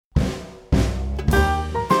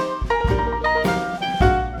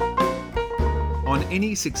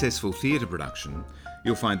any successful theatre production,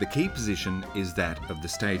 you'll find the key position is that of the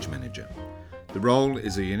stage manager. The role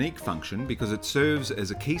is a unique function because it serves as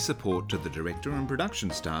a key support to the director and production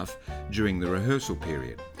staff during the rehearsal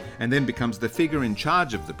period, and then becomes the figure in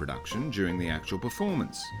charge of the production during the actual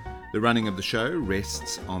performance. The running of the show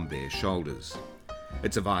rests on their shoulders.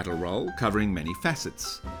 It's a vital role covering many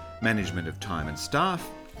facets: management of time and staff,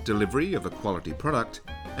 delivery of a quality product,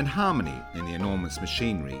 and harmony in the enormous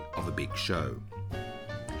machinery of a big show.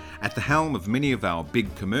 At the helm of many of our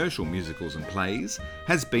big commercial musicals and plays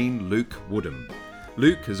has been Luke Woodham.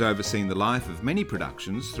 Luke has overseen the life of many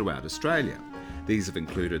productions throughout Australia. These have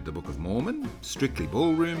included The Book of Mormon, Strictly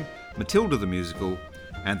Ballroom, Matilda the Musical,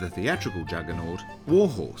 and the theatrical juggernaut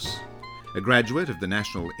Warhorse. A graduate of the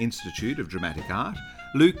National Institute of Dramatic Art,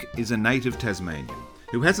 Luke is a native Tasmanian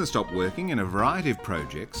who hasn't stopped working in a variety of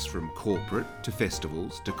projects from corporate to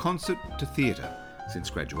festivals to concert to theatre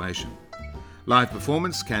since graduation. Live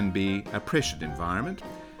performance can be a pressured environment,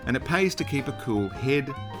 and it pays to keep a cool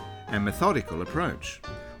head and methodical approach,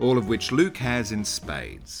 all of which Luke has in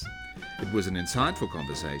spades. It was an insightful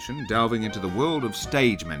conversation delving into the world of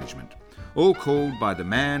stage management, all called by the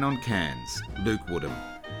man on cans, Luke Woodham.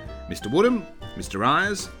 Mr. Woodham, Mr.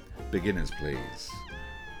 Ayres, beginners please.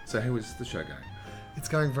 So how is the show going? It's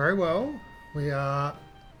going very well. We are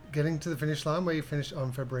getting to the finish line. We finished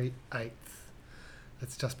on February 8th.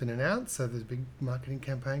 It's just been announced, so there's a big marketing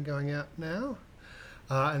campaign going out now.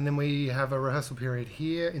 And then we have a rehearsal period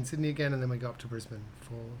here in Sydney again, and then we go up to Brisbane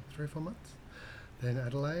for 3 or 4 months. Then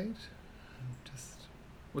Adelaide.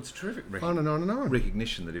 Well, it's terrific on and on and on.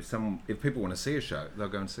 Recognition that if people want to see a show, they'll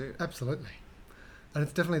go and see it. Absolutely. And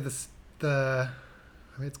it's definitely it's a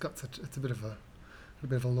bit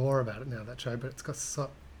of a lore about it now, that show, but it's got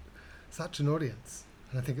such an audience.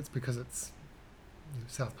 And I think it's because it's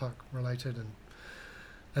South Park related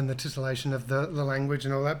and the titillation of the language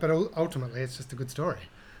and all that, but ultimately it's just a good story.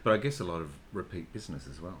 But I guess a lot of repeat business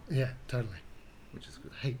as well. Yeah, totally. Which is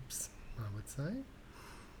good. Heaps, I would say.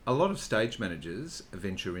 A lot of stage managers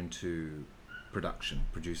venture into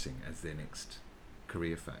producing as their next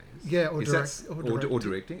career phase. Yeah, or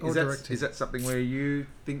directing. Is that something where you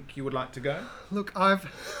think you would like to go? Look, I've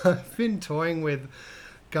been toying with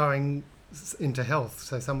going into health,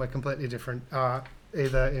 so somewhere completely different,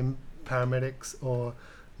 either in paramedics or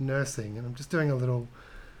nursing, and I'm just doing a little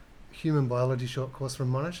human biology short course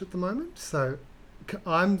from Monash at the moment, so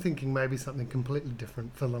I'm thinking maybe something completely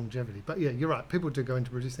different for longevity. But yeah, you're right, people do go into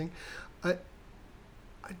producing. I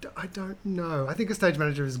don't know. I think a stage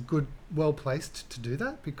manager is well placed to do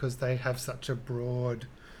that because they have such a broad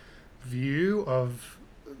view of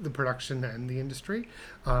the production and the industry.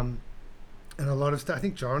 And a lot of I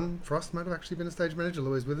think John Frost might have actually been a stage manager.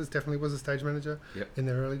 Louise Withers definitely was a stage manager in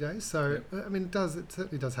their early days. So, I mean, it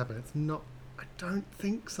certainly does happen. It's not, I don't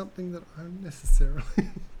think, something that I'm necessarily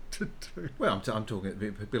to do. Well, I'm talking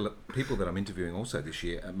people that I'm interviewing also this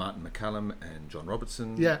year. Martin McCallum and John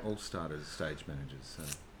Robertson all started as stage managers. So.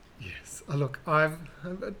 Yes. Look,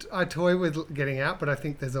 I toy with getting out, but I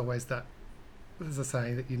think there's always there's a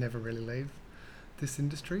saying that you never really leave this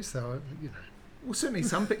industry. So, Well, certainly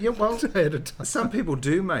some people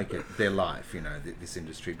do make it their life, this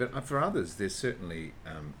industry. But for others, there's certainly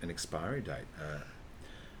an expiry date,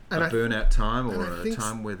 a burnout time, or a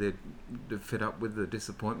time where they're fed up with the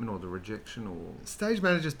disappointment or the rejection. Or stage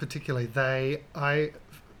managers, particularly, I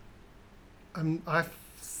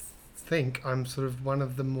think I'm sort of one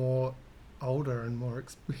of the more older and more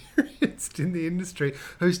experienced in the industry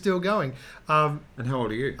who's still going. And how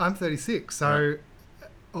old are you? I'm 36, so. Right.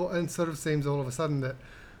 And sort of seems all of a sudden that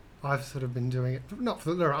I've sort of been doing it,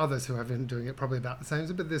 there are others who have been doing it probably about the same,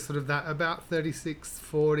 but there's sort of that about 36,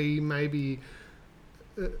 40, maybe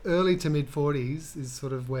early to mid 40s is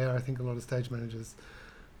sort of where I think a lot of stage managers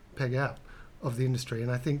peg out of the industry. And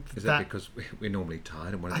I think is that because we're normally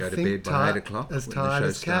tired and want to go to bed by 8 o'clock as tired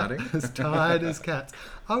as starting? As tired as cats.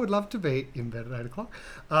 I would love to be in bed at 8 o'clock.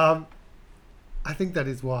 I think that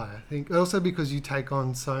is why. I think also because you take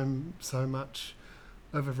on so much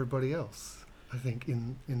of everybody else, I think,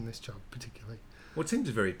 in this job particularly. Well, it seems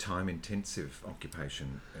a very time-intensive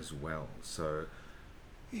occupation as well. So,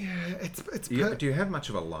 yeah, do you have much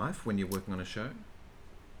of a life when you're working on a show?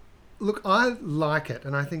 Look, I like it,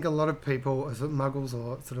 and I think a lot of people, sort of muggles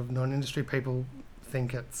or sort of non-industry people,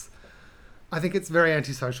 think it's very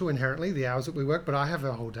antisocial inherently, the hours that we work. But I have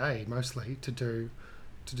a whole day mostly to do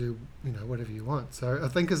whatever you want. So I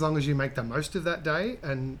think as long as you make the most of that day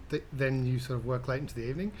and then you sort of work late into the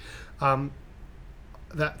evening,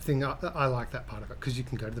 that thing, I like that part of it, because you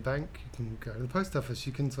can go to the bank, you can go to the post office,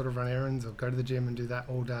 you can sort of run errands or go to the gym and do that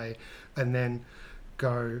all day, and then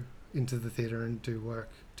go into the theatre and do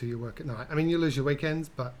your work at night. I mean, you lose your weekends,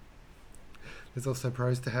 but there's also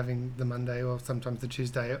pros to having the Monday or sometimes the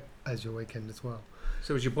Tuesday as your weekend as well.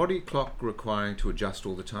 So is your body clock requiring to adjust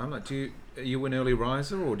all the time? Like, are you an early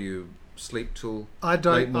riser, or do you sleep till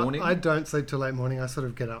late morning? I don't sleep till late morning. I sort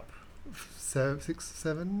of get up 6,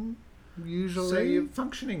 7 usually. So you're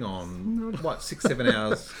functioning on 6-7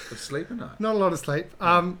 hours of sleep a night? Not a lot of sleep.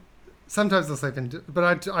 Sometimes I'll sleep in,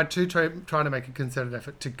 but I do try to make a concerted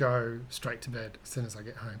effort to go straight to bed as soon as I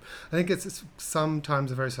get home. I think it's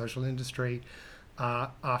sometimes a very social industry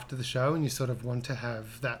after the show, and you sort of want to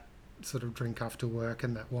have that sort of drink after work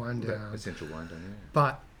and that wind down. Essential wind down, yeah.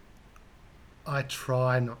 But I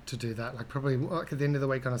try not to do that. Like probably at the end of the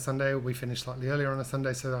week on a Sunday, we finish slightly earlier on a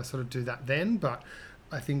Sunday, so I sort of do that then. But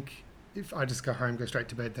I think if I just go home, go straight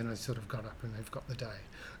to bed, then I sort of got up and they've got the day.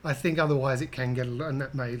 I think otherwise it can get, and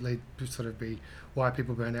that may lead to sort of be why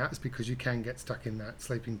people burn out, is because you can get stuck in that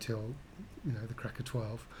sleeping till, the crack of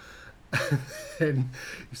 12. And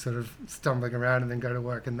you're sort of stumbling around and then go to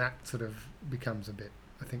work, and that sort of becomes a bit,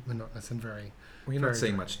 I think, monotonous and very... Well, you're not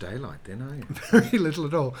seeing much daylight then, are you? Very little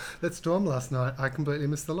at all. That storm last night, I completely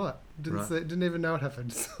missed the light. Didn't even know it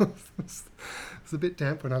happened. It was a bit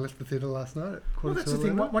damp when I left the theatre last night. Well, that's the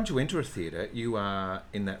thing. Once you enter a theatre, you are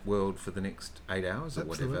in that world for the next 8 hours or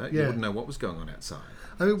whatever. Yeah. You wouldn't know what was going on outside.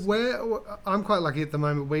 I mean, I'm quite lucky at the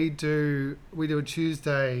moment. We do a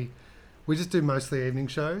Tuesday. We just do mostly evening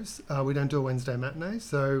shows. We don't do a Wednesday matinee.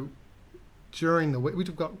 So during the week,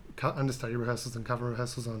 we've got understudy rehearsals and cover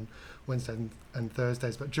rehearsals on Wednesdays and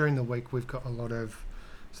Thursdays, but during the week we've got a lot of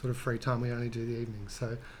sort of free time. We only do the evenings,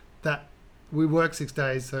 so that we work 6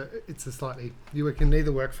 days. So it's a slightly, you can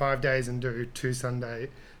either work 5 days and do two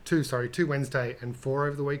Wednesday and 4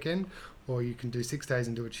 over the weekend, or you can do 6 days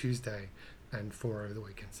and do a Tuesday and 4 over the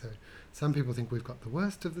weekend. So some people think we've got the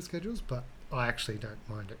worst of the schedules, but I actually don't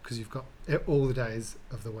mind it because you've got all the days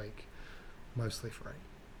of the week mostly free.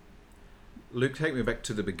 Luke, take me back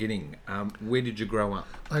to the beginning. Where did you grow up?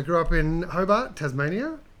 I grew up in Hobart,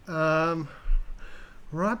 Tasmania. Right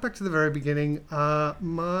back to the very beginning.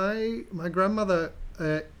 My grandmother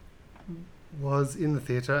was in the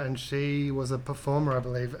theatre, and she was a performer, I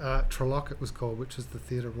believe. Trelaw it was called, which was the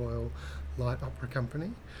Theatre Royal Light Opera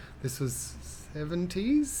Company. This was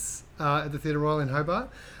 70s at the Theatre Royal in Hobart,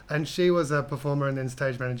 and she was a performer and then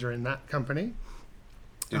stage manager in that company.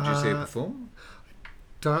 Did you see her perform?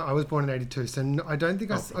 I was born in 82, so I don't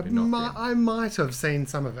think I might have seen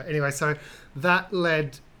some of it. Anyway, so that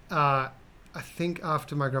led, I think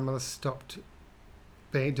after my grandmother stopped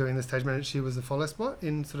doing the stage manager, she was a follow spot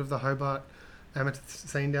in sort of the Hobart amateur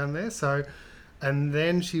scene down there. So, and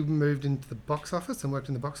then she moved into the box office and worked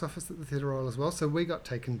in the box office at the Theatre Royal as well. So we got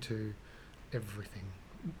taken to everything,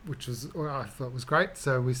 which I thought was great.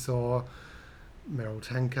 So we saw Meryl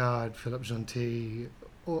Tankard, Philip Gentil,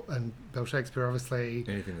 and Bell Shakespeare, obviously.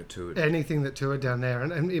 Anything that toured down there.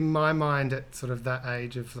 And in my mind, at sort of that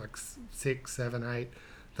age of like 6, 7, 8,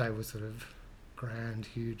 they were sort of grand,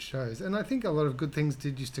 huge shows. And I think a lot of good things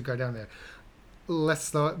used to go down there.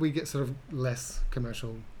 We get sort of less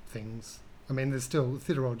commercial things. I mean, there's still,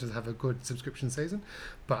 Theatre Royal does have a good subscription season,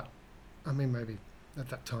 but I mean, maybe at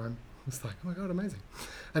that time, it's like, oh my God, amazing.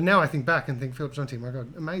 And now I think back and think Philip Gentil, my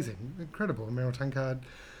God, amazing, incredible. Meryl Tankard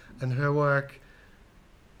and her work.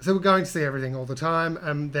 So we're going to see everything all the time.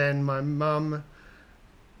 And then my mum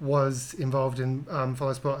was involved in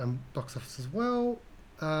Follow Spot and box office as well.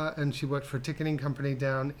 And she worked for a ticketing company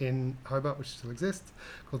down in Hobart, which still exists,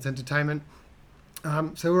 called Entertainment.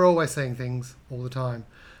 So we're always seeing things all the time.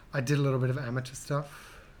 I did a little bit of amateur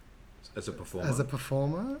stuff. As a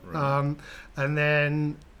performer? Right. And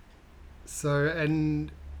then,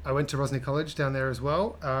 and I went to Rosny College down there as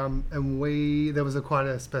well. And there was quite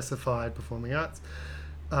a specified performing arts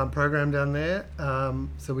program down there.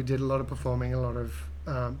 So we did a lot of performing, a lot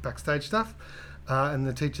of backstage stuff. And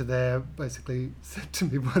the teacher there basically said to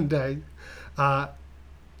me one day,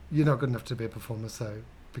 you're not good enough to be a performer, so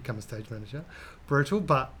become a stage manager. Brutal,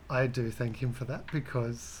 but I do thank him for that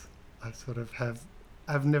because I sort of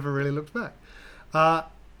I've never really looked back.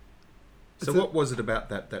 So what was it about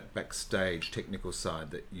that backstage technical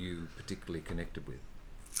side that you particularly connected with?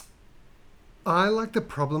 I like the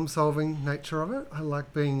problem-solving nature of it. I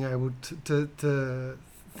like being able to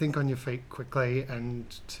think on your feet quickly and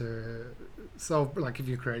to solve, like if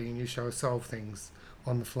you're creating a new show, solve things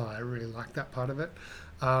on the fly. I really like that part of it.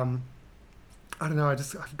 I don't know. I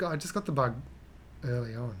just got the bug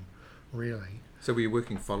early on, really. So were you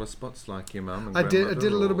working follow spots like your mum and I grandmother? I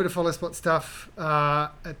did a little bit of follow spot stuff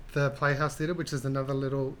at the Playhouse Theatre, which is another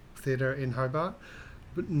little theatre in Hobart,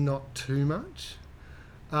 but not too much.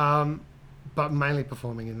 but mainly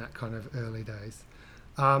performing in that kind of early days.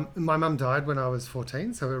 My mum died when I was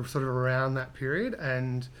 14, so we were sort of around that period,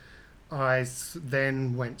 and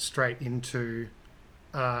then went straight into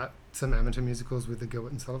some amateur musicals with the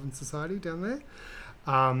Gilbert and Sullivan Society down there.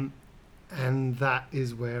 And that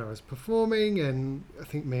is where I was performing, and I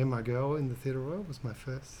think Me and My Girl in the Theatre Royal was my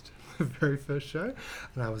very first show,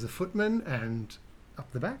 and I was a footman and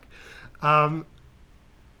up the back. And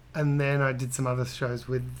then I did some other shows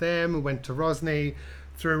with them, went to Rosny.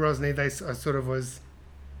 Through Rosny, I sort of was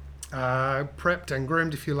prepped and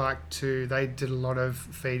groomed, if you like, they did a lot of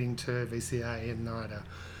feeding to VCA and NIDA.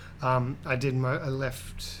 I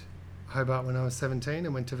left Hobart when I was 17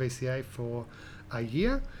 and went to VCA for a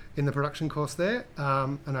year in the production course there,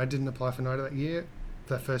 and I didn't apply for NIDA that year.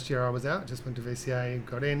 The first year I was out, just went to VCA,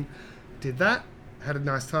 got in, did that, had a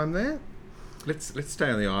nice time there. Let's stay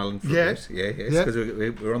on the island for a bit. Because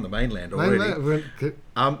we're on the mainland already.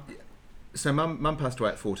 So Mum passed away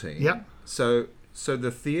at 14. Yep. So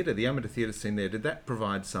the theatre, the amateur theatre scene there, did that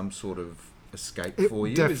provide some sort of escape for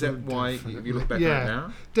you? Is that why you look back on it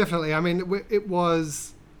now? Definitely. I mean, it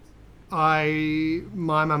was... my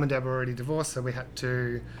mum and dad were already divorced, so we had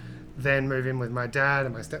to then move in with my dad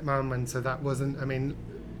and my stepmom, and so that wasn't... I mean...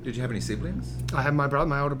 Did you have any siblings? I had my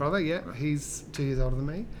older brother, yeah. Right. He's 2 years older than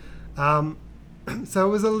me. So it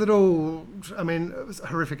was a little... I mean, it was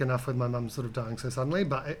horrific enough with my mum sort of dying so suddenly,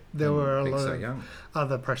 but there were a lot of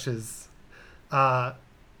other pressures,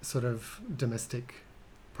 sort of domestic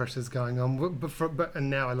pressures going on. And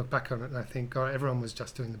now I look back on it and I think, oh, everyone was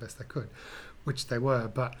just doing the best they could, which they were.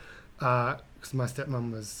 But because my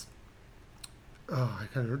stepmom was... I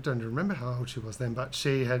don't remember how old she was then, but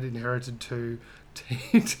she had inherited 2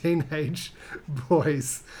 teenage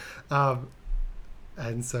boys.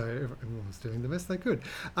 And so everyone was doing the best they could.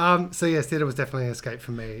 So yes, theatre was definitely an escape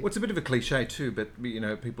for me. Well, it's a bit of a cliche too, but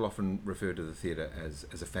people often refer to the theatre as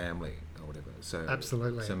a family or whatever. So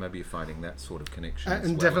absolutely. So maybe you're finding that sort of connection.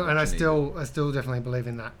 And definitely, and I still definitely believe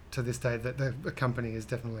in that to this day, that the company is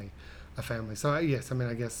definitely a family. So yes, I mean,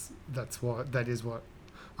 I guess that is what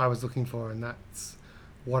I was looking for, and that's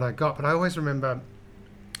what I got. But I always remember,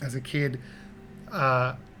 as a kid,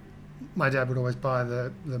 my dad would always buy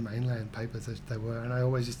the mainland papers as they were, and I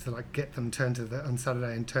always used to get them on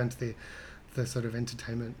Saturday and turn to the sort of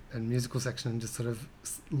entertainment and musical section and just sort of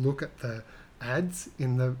look at the ads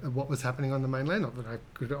in what was happening on the mainland. Not that I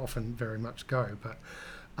could often very much go, but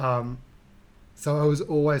so I was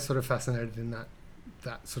always sort of fascinated in that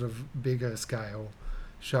sort of bigger scale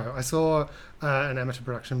show. I saw an amateur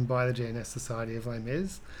production by the GNS Society of Les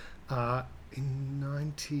Mis in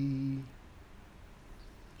 93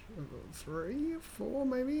 or 4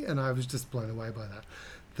 maybe, and I was just blown away by that.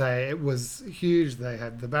 It was huge. They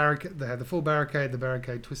had the barricade, they had the full barricade. The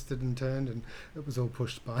barricade twisted and turned, and it was all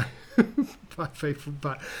pushed by by people.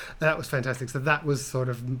 But that was fantastic. So that was sort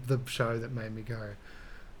of the show that made me go,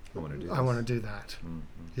 I want to do that. Mm-hmm.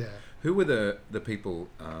 Yeah. Who were the people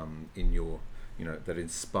in your, that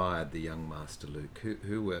inspired the young Master Luke?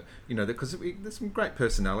 Who were, because there's some great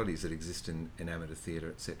personalities that exist in amateur theatre,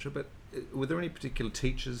 etc. But were there any particular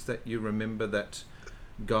teachers that you remember that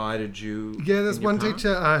guided you? Yeah, there's one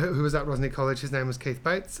teacher who was at Rosny College. His name was Keith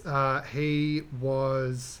Bates. He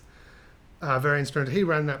was very instrumental. He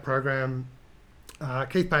ran that program.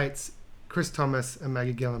 Keith Bates, Chris Thomas and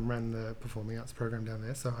Maggie Gillam ran the performing arts program down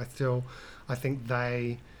there. So I think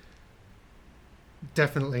they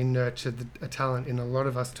definitely nurtured a talent in a lot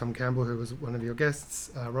of us. Tom Campbell, who was one of your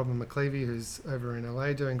guests, Robin McLeavy, who's over in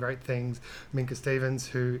LA doing great things, Minka Stevens,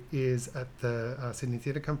 who is at the Sydney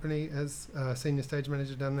Theatre Company as senior stage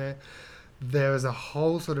manager down there. There was a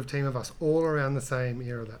whole sort of team of us all around the same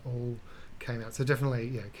era that all came out. So definitely,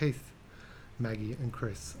 yeah, Keith, Maggie and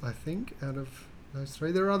Chris, I think, out of those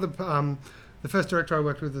 3. There are other... the first director I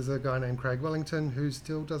worked with is a guy named Craig Wellington, who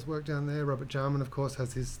still does work down there. Robert Jarman, of course,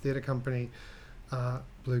 has his theatre company,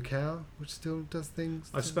 Blue Cow, which still does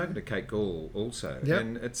things. I've spoken to Kate Gall also,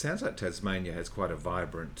 and it sounds like Tasmania has quite a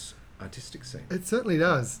vibrant artistic scene. It certainly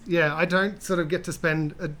does. Yeah, I don't sort of get to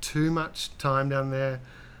spend too much time down there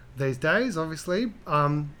these days, obviously.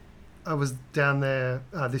 I was down there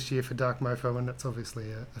this year for Dark Mofo, and that's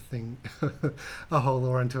obviously a thing, a whole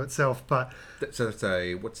lore unto itself. But so that's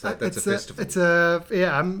what's that? That's a festival. It's a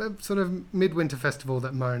sort of midwinter festival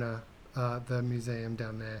that Mona, the museum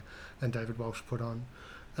down there, and David Walsh put on,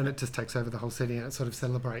 and it just takes over the whole city, and it sort of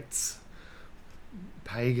celebrates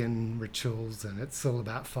pagan rituals, and it's all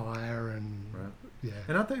about fire and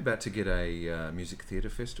And aren't they about to get a music theatre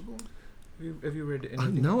festival? Have you read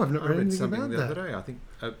anything? No, I've not read anything something about the that. other day. I think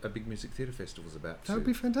a big music theatre festival is about That would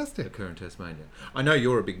be fantastic. occur in Tasmania. I know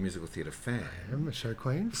you're a big musical theatre fan. I'm a show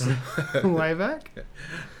queen from way back.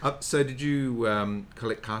 So did you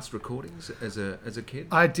collect cast recordings as a kid?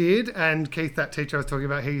 I did, and Keith, that teacher I was talking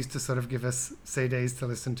about, he used to sort of give us CDs to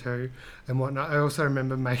listen to and whatnot. I also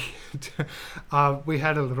remember making. We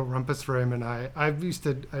had a little rumpus room, and I used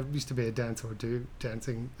to be a dancer or do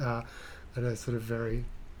dancing at a sort of very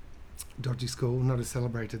dodgy school, not a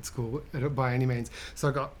celebrated school by any means. So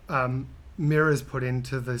I got mirrors put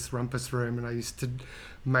into this rumpus room, and I used to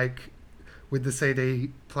make, with the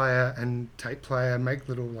CD player and tape player, make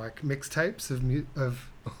little like mixtapes of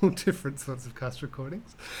all different sorts of cast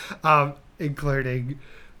recordings, including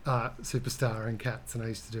Superstar and Cats, and I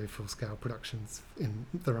used to do full-scale productions in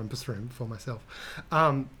the rumpus room for myself.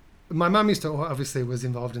 My mum used to, obviously was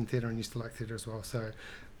involved in theatre and used to like theatre as well, so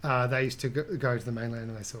they used to go to the mainland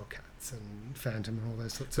and they saw Cats and Phantom and all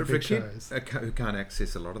those sorts of big shows. Who can't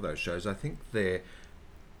access a lot of those shows, I think they're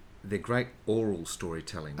great oral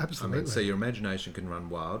storytelling. Absolutely. I mean, so your imagination can run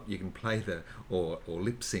wild. You can play or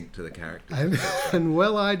lip sync to the characters. And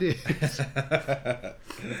well, I did.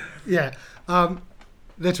 Yeah,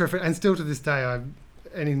 they're terrific. And still to this day,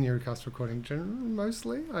 any Neurocast recording,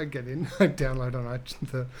 mostly I get in. I download on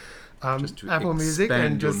the just to Apple Music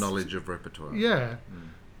and your just knowledge of repertoire. Yeah. Mm.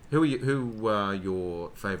 Who are your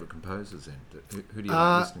favourite composers then? Who do you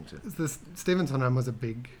like listening to? Stephen Sondheim was a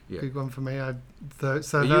big one for me. You're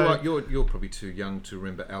probably too young to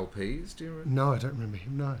remember LPs. Do you remember? No, I don't remember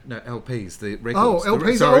him. No, LPs, the records. Oh,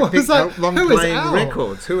 LPs. Long playing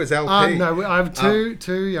records. Who is LP? No, I'm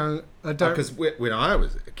too young. I don't. Because when I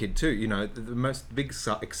was a kid too, the most big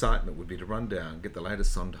excitement would be to run down, get the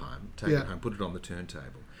latest Sondheim, take it home, put it on the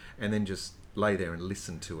turntable, and then just lay there and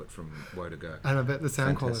listen to it from woe to go. And I bet the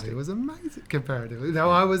sound quality was amazing comparatively. No,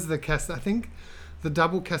 I was the cassette. I think the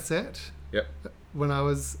double cassette. Yep. When I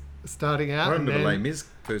was starting out. I remember Les Mis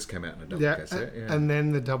first came out in a double cassette. Yeah. And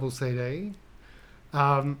then the double CD.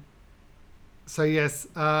 So yes,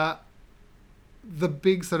 the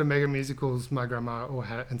big sort of mega musicals my grandma all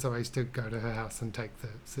had, and so I used to go to her house and take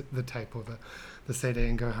the tape or the CD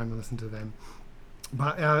and go home and listen to them.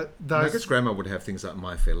 But I guess grandma would have things like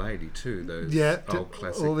My Fair Lady too. Those old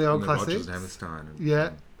classics, all the old classics. Rodgers and Hammerstein.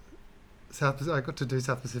 I got to do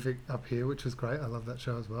South Pacific up here, which was great. I love that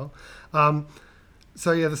show as well.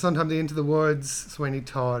 So the Sondheim, the Into the Woods, Sweeney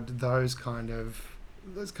Todd, those kind of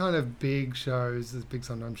big shows, those big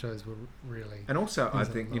Sondheim shows were really. And also, I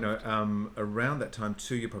think around that time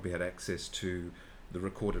too, you probably had access to the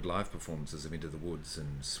recorded live performances of Into the Woods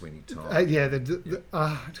and Sweeney Todd. I don't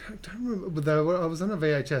remember. I was on a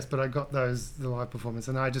VHS, but I got the live performance,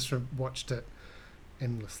 and I just watched it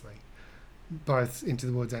endlessly, both Into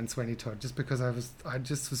the Woods and Sweeney Todd, just because I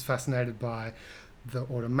just was fascinated by the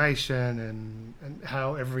automation and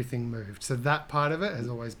how everything moved. So that part of it has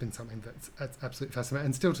always been something that's absolutely fascinating,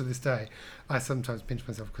 and still to this day, I sometimes pinch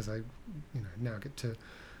myself because I, now get to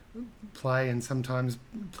play and sometimes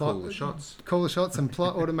call the shots and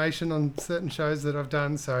plot automation on certain shows that I've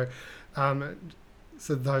done. So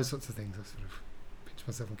those sorts of things I sort of pinch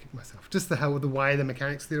myself and kick myself. Just the way the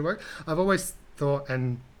mechanics of theatre work. I've always thought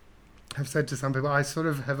and have said to some people, I sort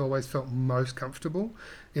of have always felt most comfortable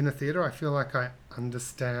in the theatre. I feel like I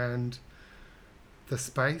understand the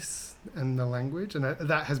space and the language, and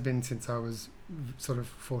that has been since I was sort of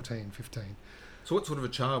 14, 15. So what sort of a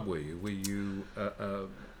child were you? Were you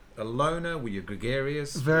a loner? Were you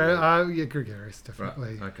gregarious? Very, gregarious,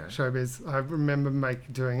 definitely. Right. Okay. Showbiz. I remember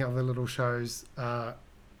doing other little shows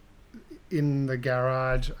in the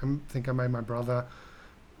garage. I think I made my brother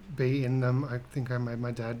be in them. I think I made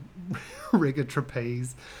my dad rig a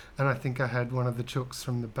trapeze, and I think I had one of the chooks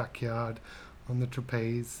from the backyard on the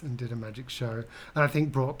trapeze and did a magic show, and I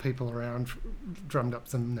think brought people around, drummed up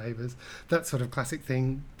some neighbours, that sort of classic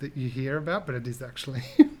thing that you hear about, but it is actually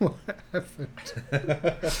what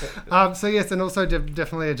happened. So yes, and also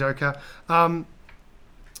definitely a joker, and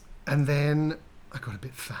then I got a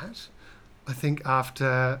bit fat, I think,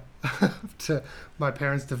 after my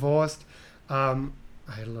parents divorced.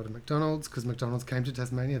 I had a lot of McDonald's because McDonald's came to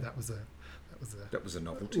Tasmania. That was a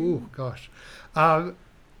novelty. Oh gosh.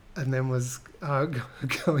 And then was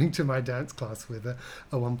going to my dance class with a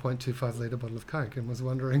 1.25 litre bottle of Coke and was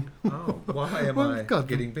wondering, why am I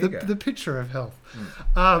getting bigger? The picture of health.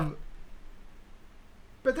 But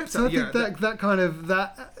that's so I think that kind of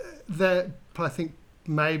that I think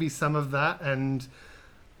maybe some of that, and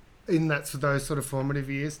in those sort of formative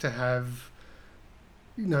years to have,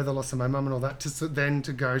 the loss of my mum and all that,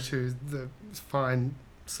 to go to find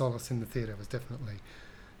solace in the theatre was definitely,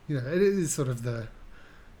 it is sort of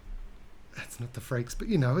it's not the freaks, but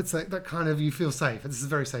it's like that kind of, you feel safe. This is a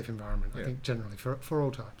very safe environment, I think, generally for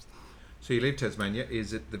all types. So you leave Tasmania.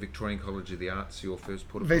 Is it the Victorian College of the Arts your first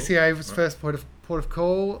port of call? VCA was first port of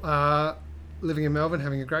call. Living in Melbourne,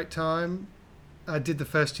 having a great time. I did the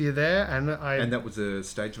first year there, and that was a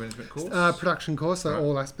stage management course? Production course, so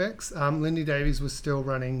all aspects. Lindy Davies was still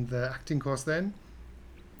running the acting course then.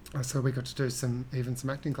 So we got to do some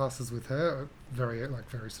acting classes with her, very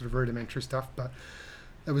sort of rudimentary stuff, but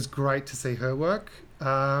it was great to see her work.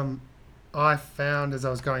 I found as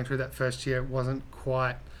I was going through that first year, it wasn't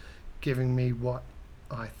quite giving me what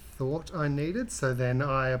I thought I needed. So then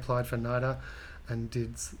I applied for NIDA and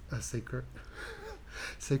did a secret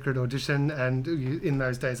audition. And in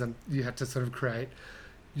those days, you had to sort of create.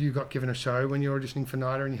 You got given a show when you were auditioning for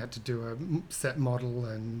NIDA, and you had to do a set model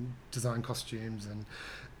and design costumes and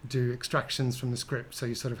do extractions from the script. So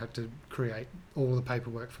you sort of had to create all the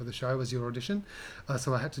paperwork for the show as your audition.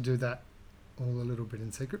 So I had to do that all a little bit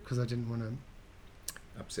in secret because I didn't want to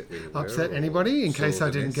upset anybody in case I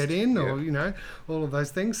didn't get in, or all of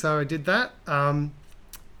those things. So I did that,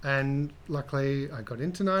 and luckily I got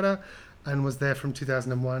into NIDA and was there from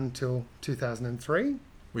 2001 till 2003.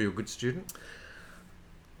 Were you a good student?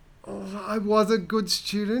 Oh, I was a good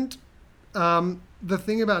student. The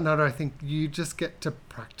thing about NIDA, I think you just get to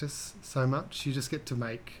practice so much. You just get to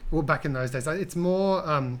make. Well, back in those days, it's more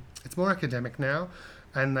academic now,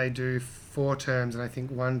 and they do 4 terms, and I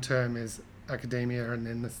think 1 term is academia, and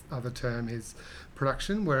then the other term is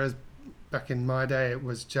production. Whereas back in my day, it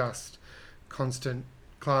was just constant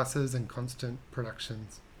classes and constant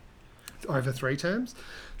productions over 3 terms.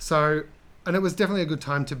 So, and it was definitely a good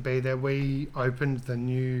time to be there. We opened the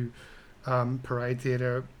new Parade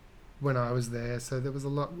Theatre when I was there, so there was a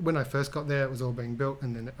lot. When I first got there, it was all being built,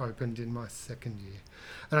 and then it opened in my second year.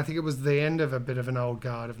 And I think it was the end of a bit of an old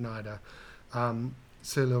guard of NIDA.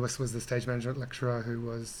 Sue Lewis was the stage management lecturer, who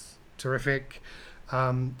was terrific.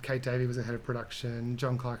 Kate Davey was the head of production.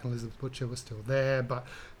 John Clark and Elizabeth Butcher were still there, but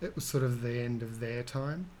it was sort of the end of their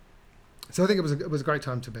time. So I think it was a great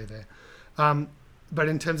time to be there. But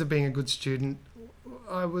in terms of being a good student,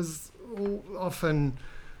 I was often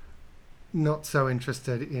not so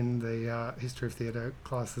interested in the history of theatre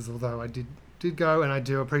classes, although I did go, and I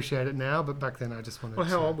do appreciate it now, but back then I just wanted to... Well,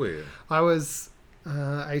 how old were you? I was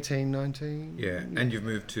 18, 19. Yeah, and you've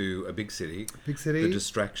moved to a big city. Big city. The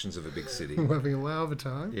distractions of a big city. We're having a wow of a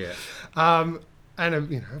time. Yeah.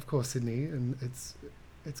 And, of course, Sydney, and its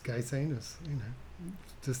gay scene is,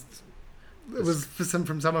 just... It was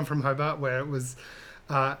from someone from Hobart, where it was,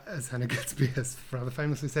 as Hannah Gadsby has rather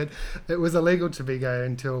famously said, it was illegal to be gay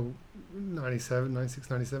until 96,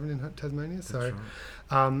 97 in Tasmania. So,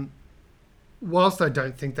 right. Whilst I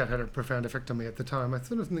don't think that had a profound effect on me at the time, I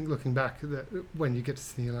sort of think, looking back, that when you get to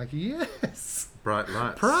Sydney, you're like, yes! Bright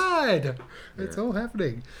lights. Pride! Yeah. It's all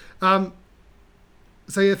happening. So,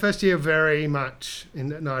 the first year very much in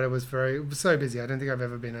NIDA was so busy. I don't think I've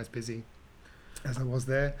ever been as busy as I was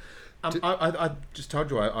there. I just told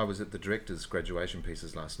you I was at the director's graduation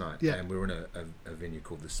pieces last night, and we were in a venue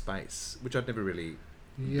called The Space, which I'd never really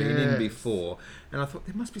been in before, and I thought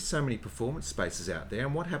there must be so many performance spaces out there,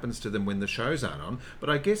 and what happens to them when the shows aren't on? But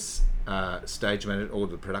I guess stage management or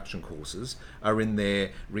the production courses are in there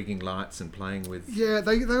rigging lights and playing with... Yeah,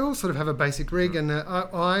 they all sort of have a basic rig, and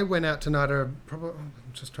I went out to NIDA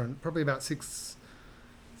probably about 6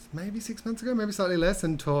 months ago, maybe slightly less,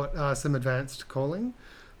 and taught some advanced calling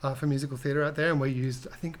for musical theatre out there, and we used,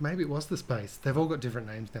 I think maybe it was The Space. They've all got different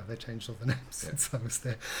names now. They changed all the names since I was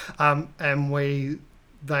there. And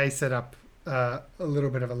they set up a little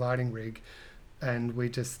bit of a lighting rig, and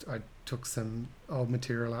I took some old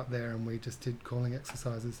material out there, and we just did calling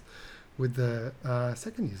exercises with the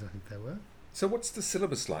second years, I think they were. So what's the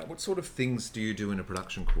syllabus like? What sort of things do you do in a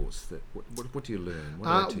production course? What do you learn?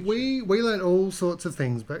 What do they teach you? We learned all sorts of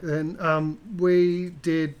things back then. We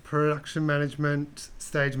did production management,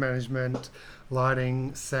 stage management,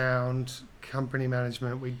 lighting, sound, company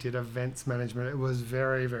management. We did events management. It was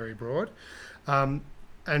very, very broad. And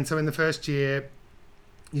so in the first year,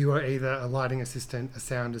 you were either a lighting assistant, a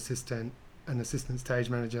sound assistant, an assistant stage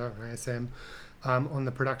manager, an ASM, on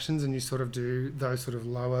the productions, and you sort of do those sort of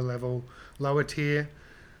lower tier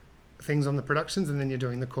things on the productions, and then you're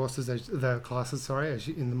doing the classes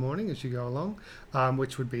in the morning as you go along,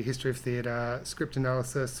 which would be history of theatre, script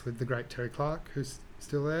analysis with the great Terry Clark, who's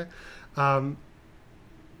still there.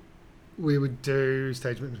 We would do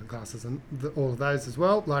stage management classes and all of those as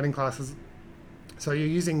well, lighting classes. So you're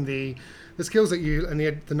using the skills that you and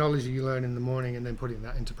the knowledge that you learn in the morning, and then putting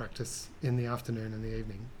that into practice in the afternoon and the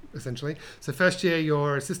evening. essentially. So first year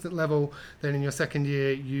you're assistant level, then in your second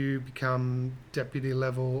year you become deputy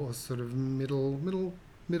level or sort of middle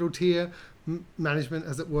tier management,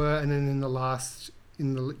 as it were, and then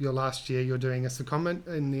your last year you're doing a secondment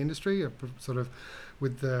in the industry, sort of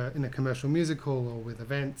in a commercial musical or with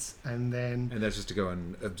events, and that's just to go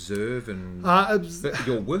and observe and but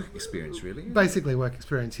your work experience, really. Basically, work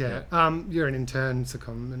experience. Yeah. You're an intern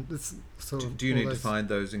secondment. It's sort of. Do you need to find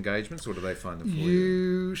those engagements, or do they find them for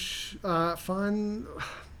you? You find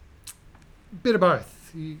a bit of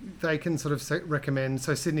both. They can sort of recommend.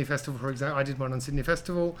 So Sydney Festival, for example, I did one on Sydney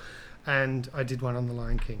Festival, and I did one on The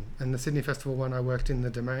Lion King. And the Sydney Festival one, I worked in the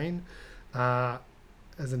Domain.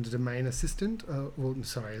 As a domain assistant,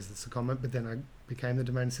 as the secondment, but then I became the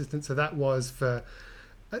domain assistant. So that was for,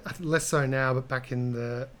 less so now, but back in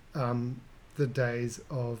the days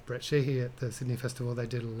of Brett Sheehy at the Sydney Festival, they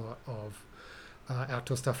did a lot of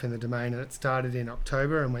outdoor stuff in the Domain, and it started in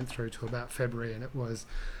October and went through to about February, and it was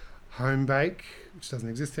Home Bake, which doesn't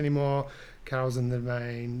exist anymore, Carols in the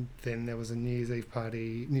Domain, then there was a New Year's Eve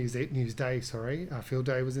party, News Day, Field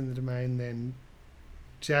Day was in the Domain, then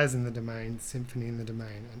Jazz in the Domain, Symphony in the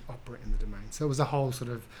Domain, and Opera in the Domain. So it was a whole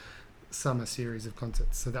sort of summer series of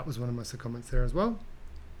concerts. So that was one of my secondments there as well.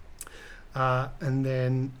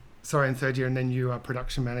 In third year, and then you are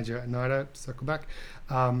production manager at NIDA, circle back,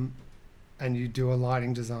 and you do a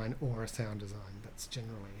lighting design or a sound design. That's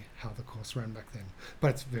generally how the course ran back then.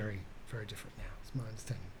 But it's very, very different now, is my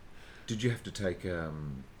understanding. Did you have to take a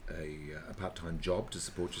part-time job to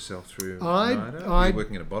support yourself through NIDA? Were you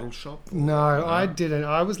working in a bottle shop? No, I didn't.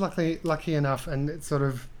 I was lucky enough, and it's sort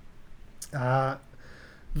of I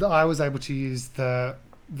was able to use the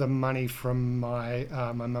money from my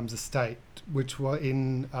mum's estate, which were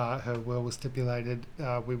in her will was stipulated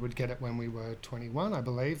we would get it when we were 21, I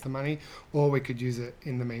believe, the money, or we could use it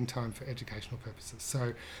in the meantime for educational purposes.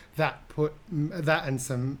 So that and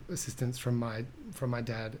some assistance from my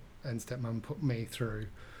dad and stepmum put me through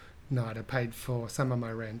NIDA, paid for some of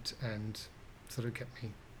my rent and sort of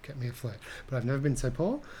kept me afloat. But I've never been so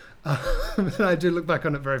poor. I do look back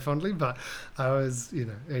on it very fondly, but I was,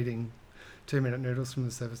 eating 2-minute noodles from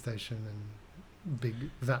the service station and big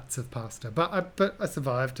vats of pasta. But I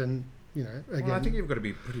survived, and, again... Well, I think you've got to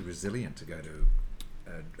be pretty resilient to go to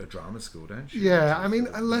a drama school, don't you? Yeah, I mean...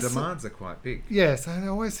 The demands are quite big. Yes, I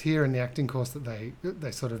always hear in the acting course that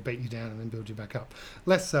they sort of beat you down and then build you back up.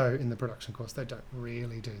 Less so in the production course. They don't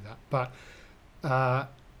really do that. But, yeah,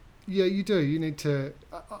 you do. You need to...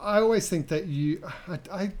 I always think that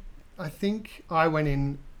I think I went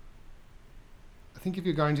in... I think if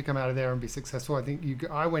you're going to come out of there and be successful,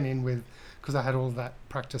 I went in with... Because I had all that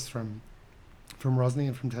practice from Rosny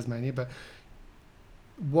and from Tasmania, but...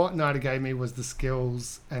 What NIDA gave me was the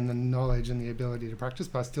skills and the knowledge and the ability to practice,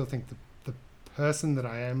 but I still think the person that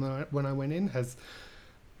I am when I went in has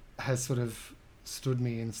sort of stood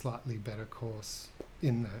me in slightly better course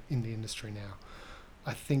in the industry now.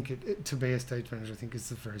 I think to be a stage manager, I think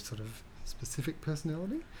is a very sort of specific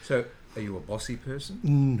personality. So, are you a bossy person?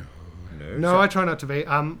 No. So, I try not to be.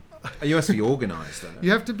 You must be organised, though.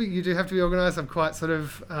 You do have to be organised. I'm quite sort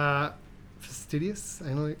of fastidious,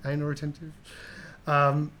 anal retentive.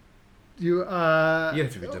 You have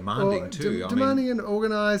to be demanding too. Demanding and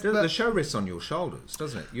organised. The show rests on your shoulders,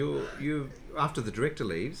 doesn't it? You after the director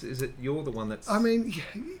leaves, is it you're the one that's? I mean,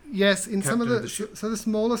 yes. In some of the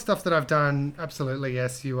smaller stuff that I've done, absolutely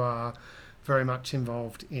yes. You are very much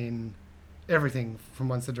involved in everything from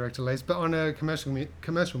once the director leaves. But on a commercial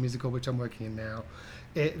musical, which I'm working in now,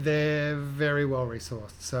 they're very well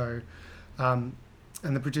resourced. So.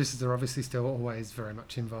 And the producers are obviously still always very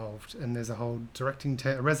much involved. And there's a whole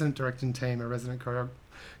a resident directing team, a resident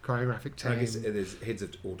choreographic team. I guess there's heads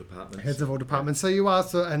of all departments. Heads of all departments. So you are,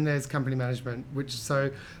 and there's company management, so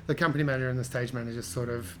the company manager and the stage manager sort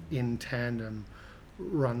of in tandem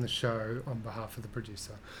run the show on behalf of the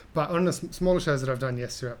producer. But on the smaller shows that I've done,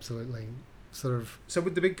 yes, you're absolutely sort of... So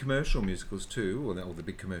with the big commercial musicals too, or the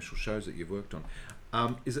big commercial shows that you've worked on,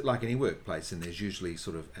 is it like any workplace, and there's usually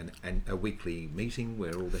sort of a weekly meeting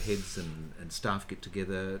where all the heads and staff get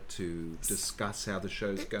together to discuss how the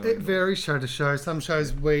show's going? It varies show to show. Some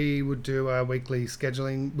shows we would do a weekly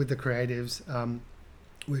scheduling with the creatives.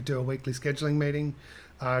 We'd do a weekly scheduling meeting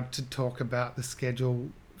to talk about the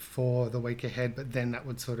schedule for the week ahead, but then that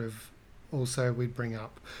would sort of also we'd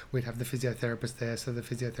have the physiotherapist there, so the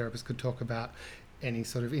physiotherapist could talk about any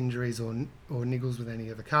sort of injuries or niggles with any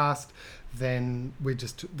of the cast. Then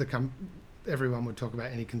everyone would talk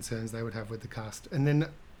about any concerns they would have with the cast. And then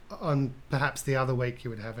on perhaps the other week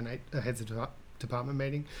you would have a heads of department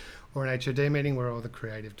meeting or an HOD meeting where all the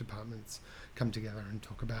creative departments come together and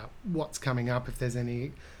talk about what's coming up, if there's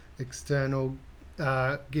any external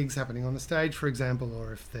gigs happening on the stage, for example,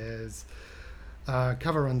 or if there's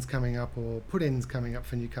cover runs coming up or put-ins coming up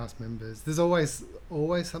for new cast members. There's always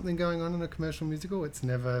something going on in a commercial musical. It's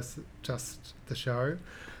never just the show.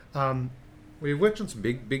 Well, you've worked on some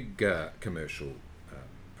big commercial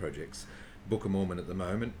projects. Book of Mormon at the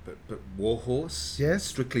moment, but Warhorse, yes,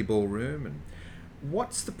 Strictly Ballroom. And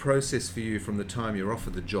what's the process for you from the time you're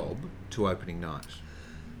offered the job to opening night?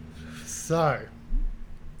 So,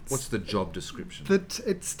 what's the job description?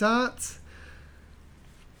 It starts.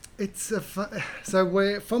 It's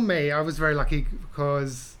for me, I was very lucky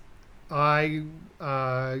because I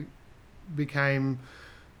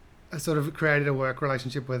created a work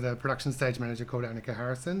relationship with a production stage manager called Annika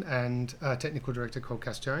Harrison and a technical director called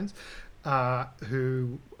Cass Jones,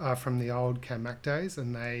 who are from the old Cam Mac days,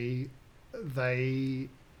 and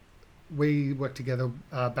we worked together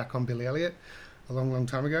back on Billy Elliot a long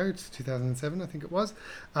time ago. It's 2007, I think it was.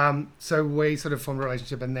 So we sort of formed a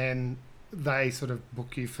relationship, and then they sort of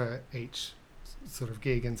book you for each sort of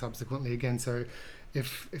gig and subsequently again. So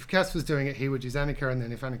if Cass was doing it, he would use Annika, and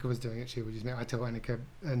then if Annika was doing it, she would use me. I tell Annika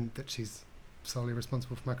and that she's solely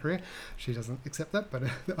responsible for my career. She doesn't accept that, but I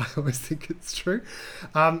always think it's true.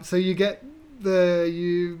 So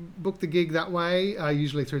you book the gig that way,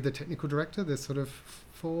 usually through the technical director. There's sort of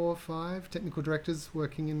 4 or 5 technical directors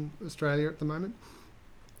working in Australia at the moment.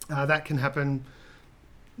 That can happen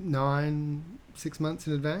 6 months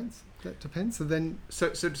in advance. That depends. So do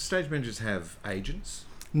stage managers have agents?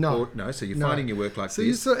 No. So you're finding your work like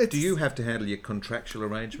this. Do you have to handle your contractual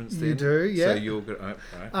arrangements then? You do, yeah. So you're good.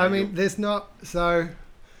 There's not. So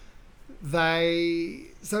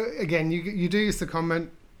again, you do use the comment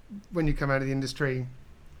when you come out of the industry.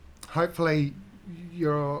 Hopefully,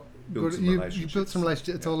 you build some relationships.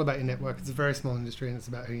 It's all about your network. It's a very small industry, and it's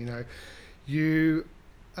about who you know. You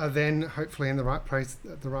are then hopefully in the right place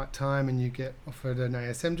at the right time, and you get offered an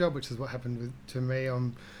ASM job, which is what happened to me.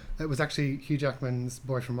 It was actually Hugh Jackman's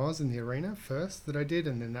Boy from Oz in the Arena first that I did,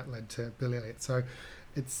 and then that led to Billy Elliot. So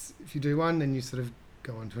it's, if you do one, then you sort of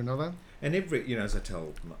go on to another. And every, as I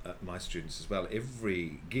tell my students as well,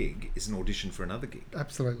 every gig is an audition for another gig.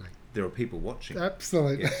 Absolutely. There are people watching.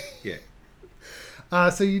 Absolutely. Yeah.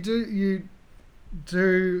 So you do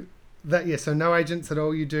that, yeah. So no agents at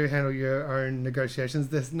all. You do handle your own negotiations.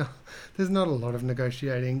 There's not a lot of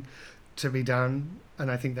negotiating to be done,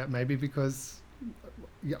 and I think that may be because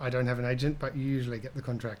I don't have an agent, but you usually get the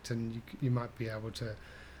contract, and you might be able to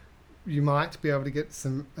get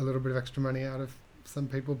a little bit of extra money out of some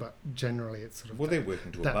people, but generally it's sort of... Well, they're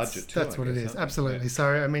working to a budget too. That's what it is, absolutely. Yeah. So,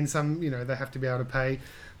 I mean, some, they have to be able to pay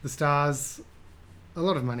the stars a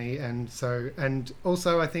lot of money, and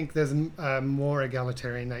also I think there's a more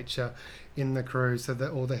egalitarian nature in the crew, so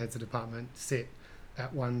that all the heads of department sit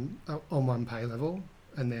on one pay level,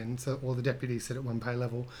 and then so all the deputies sit at one pay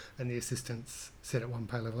level, and the assistants sit at one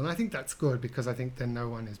pay level. And I think that's good, because I think then no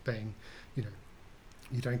one is being, you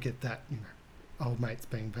don't get that, old mates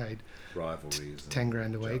being paid rivalries, 10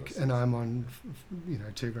 grand a week, and I'm on,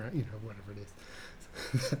 2 grand, whatever it is.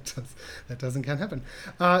 that can't happen.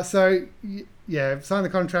 Sign the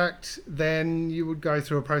contract. Then you would go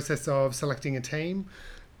through a process of selecting a team.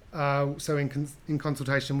 So in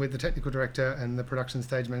consultation with the technical director and the production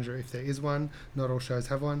stage manager, if there is one. Not all shows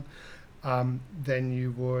have one. Then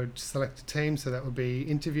you would select a team, so that would be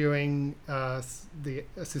interviewing the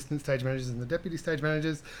assistant stage managers and the deputy stage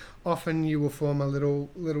managers. Often you will form a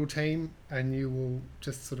little team, and you will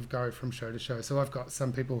just sort of go from show to show. So I've got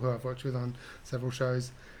some people who I've worked with on several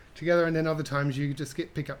shows together, and then other times you just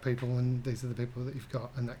pick up people, and these are the people that you've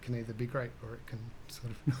got, and that can either be great or it can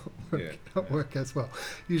sort of not work as well.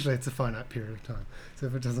 Usually it's a finite period of time, so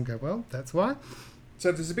if it doesn't go well, that's why. So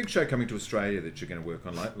if there's a big show coming to Australia that you're going to work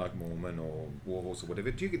on, like Mormon or Warhorse or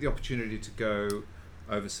whatever, do you get the opportunity to go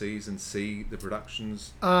overseas and see the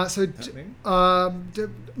productions happening? I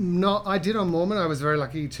did on Mormon. I was very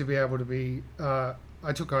lucky to be able to be... I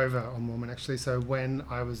took over on Mormon, actually. So when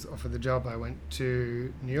I was offered the job, I went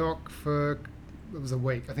to New York it was a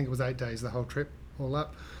week. I think it was 8 days, the whole trip, all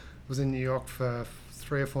up. I was in New York for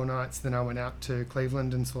 3 or 4 nights. Then I went out to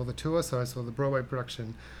Cleveland and saw the tour. So I saw the Broadway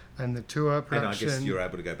production and the tour production. And I guess you're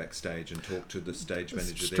able to go backstage and talk to the stage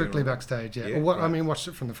manager Strictly backstage, yeah. I mean, watched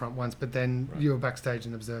it from the front once, but then you were backstage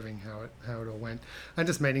and observing how it all went, and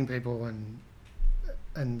just meeting people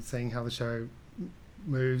and seeing how the show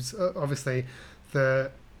moves. Obviously,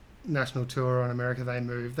 the national tour on America,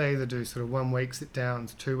 they either do sort of 1 week sit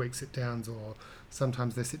downs, 2 week sit downs, or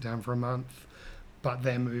sometimes they sit down for a month, but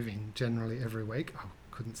they're moving generally every week.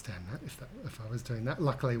 Couldn't stand that if I was doing that.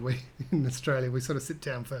 Luckily, we in Australia, we sort of sit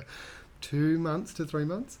down for 2 months to 3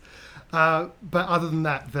 months. But other than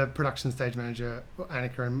that, the production stage manager,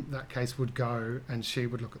 Annika in that case, would go and she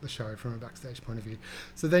would look at the show from a backstage point of view.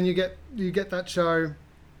 So then you get that show,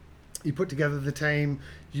 you put together the team,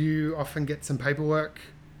 you often get some paperwork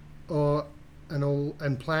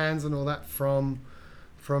and plans and all that from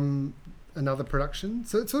another production.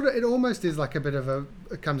 So it almost is like a bit of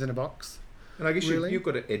it comes in a box. And I guess really. you've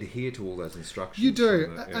got to adhere to all those instructions. You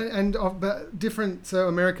do, but different. So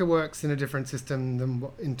America works in a different system than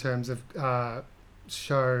in terms of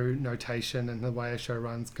show notation and the way a show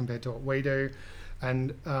runs compared to what we do,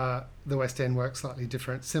 and the West End works slightly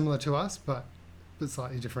different, similar to us, but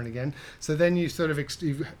slightly different again. So then you sort of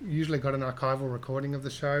you've usually got an archival recording of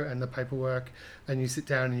the show and the paperwork, and you sit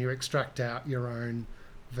down and you extract out your own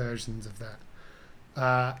versions of that.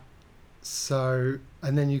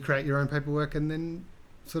 And then you create your own paperwork, and then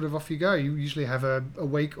sort of off you go. You usually have a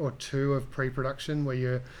week or two of pre-production where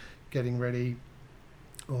you're getting ready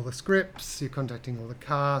all the scripts, you're contacting all the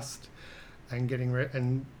cast, and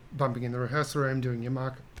and bumping in the rehearsal room, doing your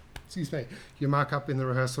markup in the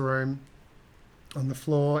rehearsal room, on the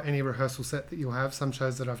floor, any rehearsal set that you'll have. Some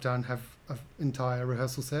shows that I've done have an entire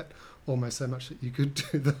rehearsal set, almost so much that you could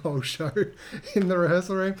do the whole show in the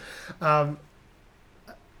rehearsal room.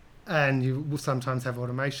 And you will sometimes have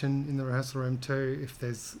automation in the rehearsal room too.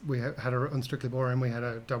 On Strictly Ballroom, we had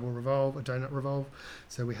a double revolve, a donut revolve.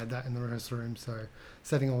 So we had that in the rehearsal room. So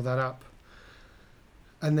setting all that up.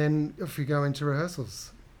 And then if you go into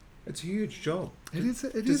rehearsals. It's a huge job.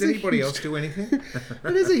 Does anybody else do anything?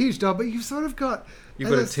 It is a huge job, but you've sort of got...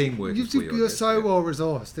 You've got a team working for you. You're so well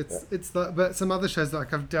resourced. But some other shows,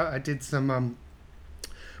 like I did some...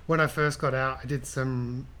 when I first got out, I did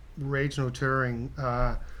some regional touring.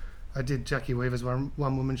 I did Jackie Weaver's one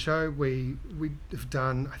woman show. We have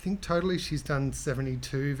done, I think totally she's done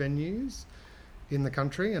 72 venues in the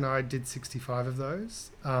country, and I did 65 of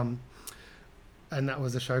those. And that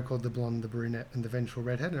was a show called The Blonde, the Brunette, and the Vengeful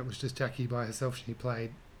Redhead, and it was just Jackie by herself. She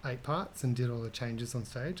played 8 parts and did all the changes on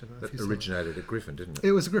stage. That originated at Griffin, didn't it?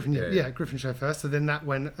 It was a Griffin, yeah, Griffin show first. So then that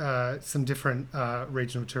went, some different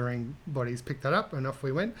regional touring bodies picked that up, and off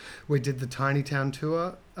we went. We did the Tiny Town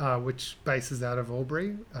tour, which bases out of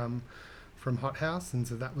Albury, from Hot House, and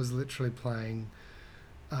so that was literally playing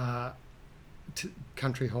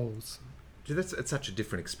country halls. It's such a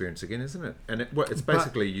different experience again, isn't it? And it's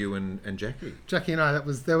basically you and Jackie. Jackie and I.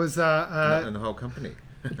 There was and the whole company.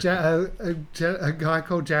 A guy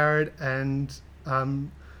called Jared and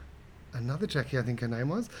another Jackie, I think her name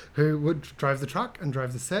was, who drove the truck and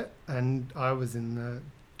drove the set, and I was in the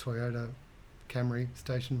Toyota Camry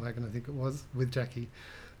station wagon, I think it was, with Jackie.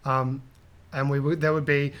 And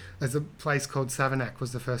there's a place called Savanac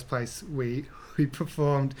was the first place we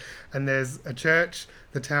performed, and there's a church,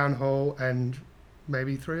 the town hall, and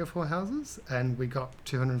maybe 3 or 4 houses, and we got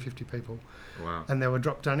 250 people. Wow. And there were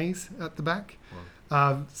drop dunnies at the back.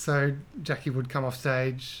 Wow. So Jackie would come off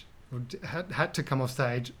stage, had to come off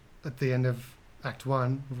stage at the end of Act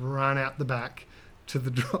 1, run out the back to the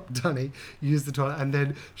drop dunny, use the toilet, and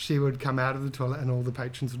then she would come out of the toilet and all the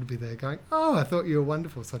patrons would be there going, "Oh, I thought you were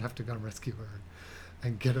wonderful," so I'd have to go and rescue her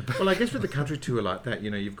and get her back. Well, I guess with the country tour like that,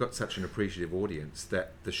 you've got such an appreciative audience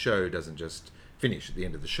that the show doesn't just finish at the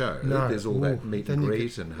end of the show. No. There's all that meet and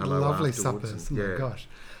greet and hello lovely afterwards. Suppers. Oh my gosh.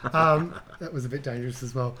 That was a bit dangerous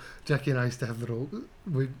as well. Jackie and I used to have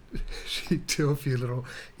she'd do a few little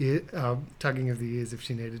tugging of the ears if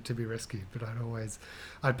she needed to be rescued, but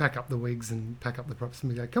I'd pack up the wigs and pack up the props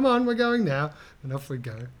and we'd go, "Come on, we're going now," and off we'd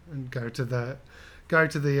go and go to the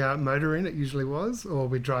motor inn, it usually was, or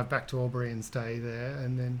we'd drive back to Albury and stay there,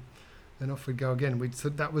 and then off we'd go again. So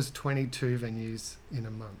that was 22 venues in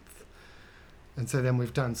a month. And so then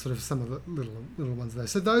we've done sort of some of the little ones there.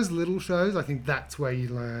 So those little shows, I think that's where you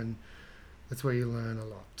learn. That's where you learn a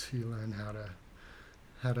lot. You learn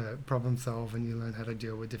how to problem solve, and you learn how to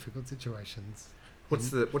deal with difficult situations.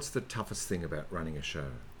 What's the toughest thing about running a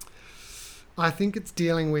show? I think it's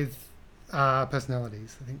dealing with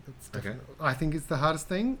personalities. I think that's definitely, I think it's the hardest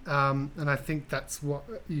thing, and I think that's what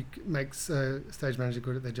makes a stage manager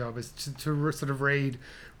good at their job, is to sort of read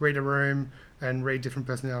a room and read different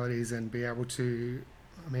personalities and be able to,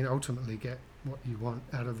 ultimately get what you want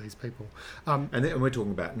out of these people. And we're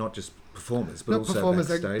talking about not just performers, but also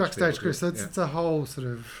backstage crew. So it's a whole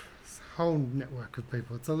whole network of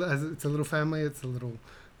people. It's a little family. It's a little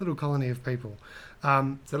colony of people.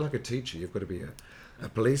 So like a teacher, you've got to be a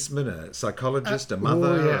policeman, a psychologist, a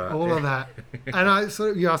mother. All of that.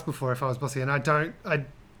 And you asked before if I was bossy, and I don't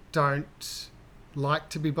like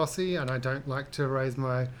to be bossy, and I don't like to raise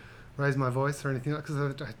my voice or anything like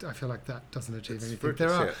that, because I feel like that doesn't achieve anything.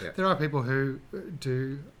 There are people who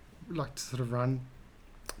do like to sort of run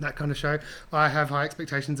that kind of show. I have high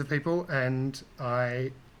expectations of people, and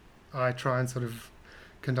I try and sort of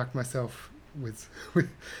conduct myself with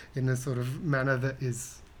in a sort of manner that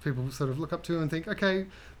is people sort of look up to and think, okay,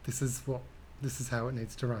 this is how it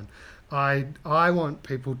needs to run. I want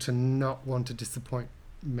people to not want to disappoint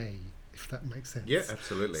me, if that makes sense. Yeah,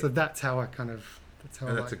 absolutely. So that's how I kind of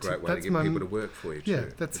and that's a great way to get people to work for you too. Yeah,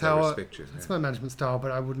 that's how I respect you. That's my management style,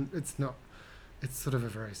 but I wouldn't. It's not. It's sort of a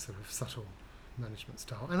very sort of subtle management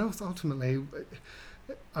style, and also ultimately,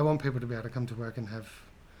 I want people to be able to come to work and have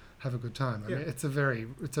a good time. I mean, it's a very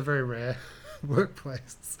rare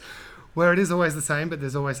workplace where it is always the same, but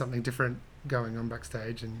there's always something different going on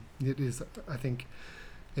backstage, and it is, I think,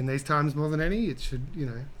 in these times more than any, it should,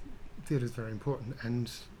 theatre is very important,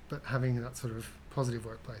 but having that sort of positive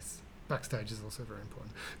workplace backstage is also very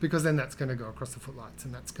important, because then that's going to go across the footlights,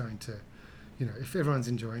 and that's going to, if everyone's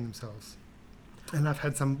enjoying themselves. And I've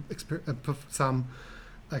had some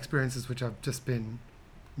experiences which I've just been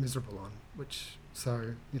miserable on, there's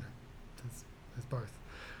both.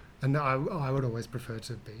 And I would always prefer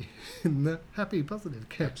to be in the happy, positive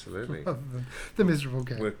camp. Absolutely. Rather than the miserable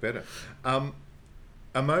camp. Work better. Are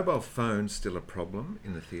mobile phones still a problem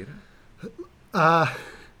in the theatre?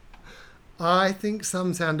 I think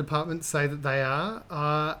some sound departments say that they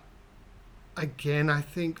are. Again, I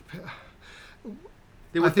think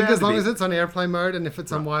as long as it's on airplane mode and if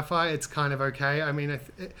it's on Wi-Fi, it's kind of okay. I mean,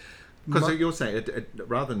 because you're saying it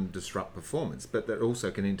rather than disrupt performance, but that also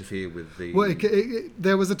can interfere with the. Well,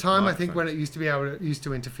 there was a time I think when it used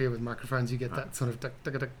to interfere with microphones. You get that sort of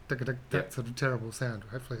that sort of terrible sound.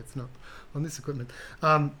 Hopefully, it's not on this equipment.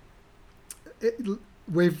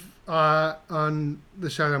 We've on the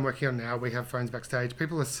show I'm working on now, we have phones backstage.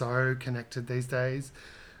 People are so connected these days.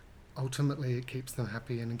 Ultimately, it keeps them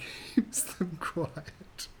happy and it keeps them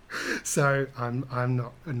quiet. So I'm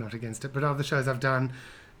not against it. But other shows I've done.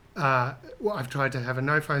 I've tried to have a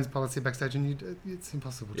no phones policy backstage, and it's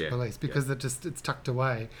impossible to police because it's tucked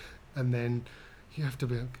away, and then you have to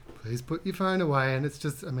be like, please put your phone away, and it's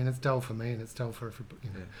just, it's dull for me and it's dull for everybody.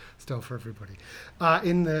 It's dull for everybody.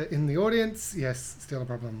 In the audience, yes, still a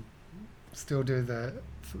problem. Still do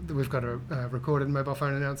we've got a recorded mobile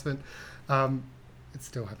phone announcement. It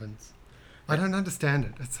still happens. I don't understand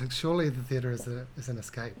it. It's like, surely the theatre is an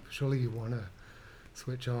escape. Surely you want to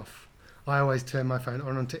switch off. I always turn my phone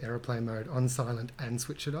onto aeroplane mode, on silent, and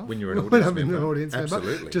switch it off. When you're an audience member. An audience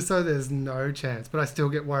Absolutely. member. Just so there's no chance. But I still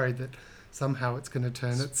get worried that somehow it's going to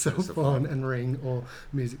turn itself on and ring, or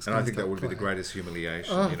music's going to start. And I think that would be the greatest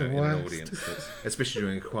humiliation in an audience, especially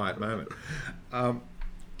during a quiet moment.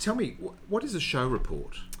 Tell me, what is a show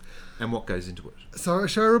report and what goes into it? So a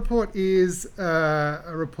show report is a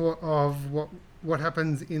report of what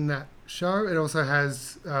happens in that show. It also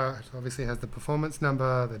has obviously has the performance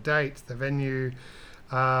number, the date, the venue,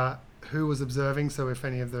 who was observing. So if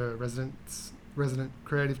any of the resident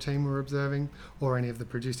creative team were observing, or any of the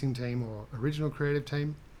producing team or original creative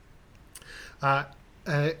team.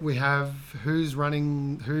 We have who's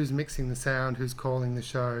mixing the sound, who's calling the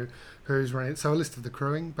show, who's running. So a list of the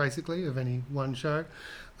crewing, basically, of any one show.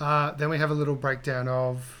 Then we have a little breakdown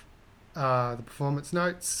of the performance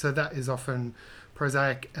notes. So that is often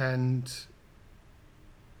prosaic, and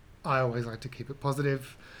I always like to keep it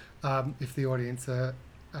positive. If the audience are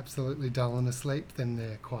absolutely dull and asleep, then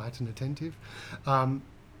they're quiet and attentive.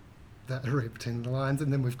 That are read between the lines.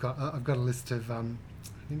 And then I've got a list of I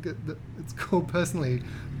think it's called personally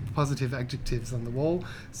positive adjectives on the wall.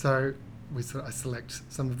 So I select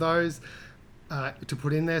some of those to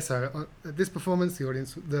put in there. So at this performance,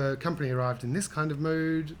 the company arrived in this kind of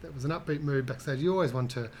mood. That was an upbeat mood backstage. You always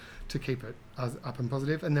want to keep it up and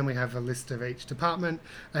positive. And then we have a list of each department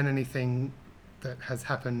and anything that has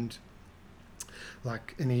happened,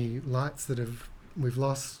 like any lights that we've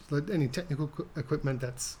lost, any technical equipment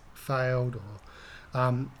that's failed,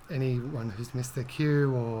 or anyone who's missed their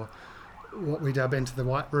cue, or what we dub into the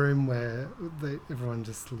white room where everyone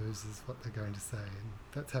just loses what they're going to say, and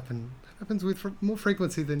that's happens with more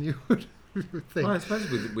frequency than you would think. Well, I suppose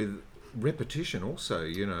with repetition also,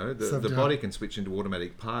 the body can switch into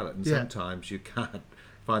automatic pilot, and sometimes you can't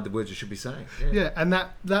find the words you should be saying. Yeah, and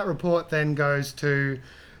that report then goes to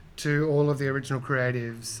all of the original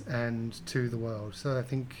creatives and to the world. So I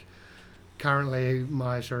think currently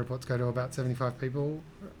my show reports go to about 75 people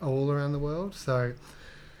all around the world. So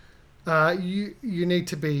you need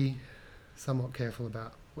to be somewhat careful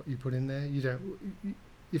about what you put in there.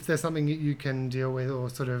 If there's something you can deal with or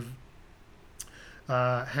sort of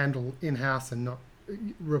handle in-house and not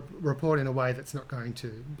report in a way that's not going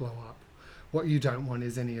to blow up. What you don't want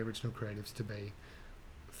is any original creatives to be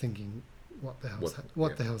thinking what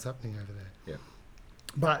the hell's happening over there. Yeah.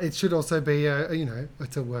 But it should also be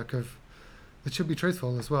it's a work of, it should be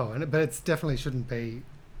truthful as well, but it definitely shouldn't be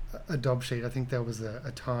a dob sheet. I think there was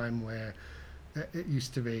a time where it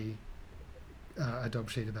used to be a dob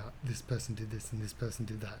sheet about this person did this and this person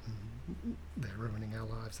did that, and they're ruining our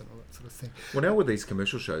lives and all that sort of thing. Well, now with these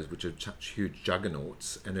commercial shows, which are such huge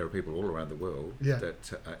juggernauts, and there are people all around the world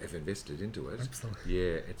that have invested into it. Absolutely.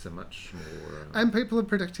 Yeah, it's a much more... and people are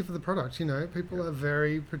protective of the product, People are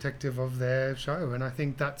very protective of their show, and I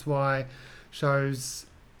think that's why shows...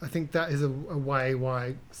 I think that is a way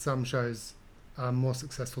why some shows are more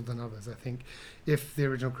successful than others. I think if the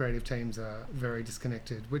original creative teams are very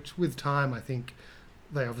disconnected, which with time I think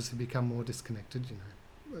they obviously become more disconnected,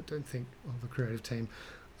 I don't think the creative team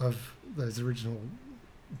of those original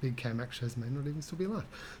big K-Max shows may not even still be alive.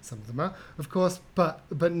 Some of them are, of course,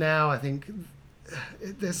 but now I think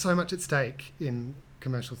there's so much at stake in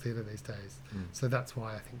commercial theatre these days. So that's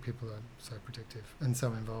why I think people are so protective and so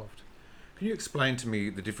involved. Can you explain to me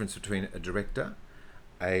the difference between a director,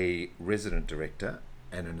 a resident director,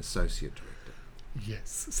 and an associate director?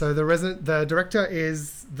 Yes. So the director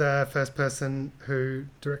is the first person who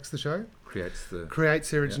directs the show, creates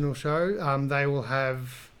the original show. They will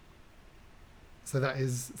have. So that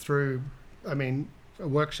is through. I mean, a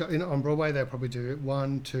workshop on Broadway. They'll probably do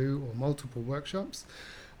 1, 2, or multiple workshops.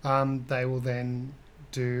 They will then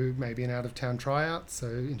do maybe an out-of-town tryout, so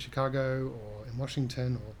in Chicago or in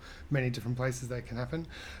Washington or many different places that can happen.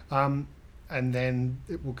 And then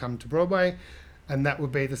it will come to Broadway, and that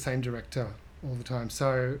would be the same director all the time.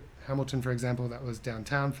 So Hamilton, for example, that was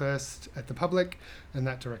downtown first at the Public, and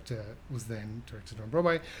that director was then directed on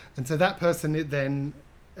Broadway. And so that person then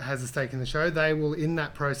has a stake in the show. They will, in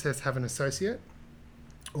that process, have an associate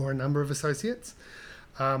or a number of associates.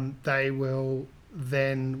 They will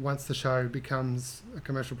then, once the show becomes a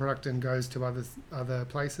commercial product and goes to other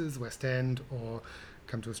places, West End or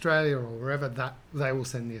come to Australia or wherever, that they will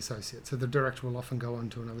send the associate. So the director will often go on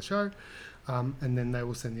to another show, and then they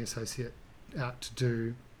will send the associate out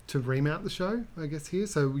to remount the show, I guess, here.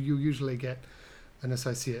 So you usually get an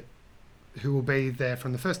associate who will be there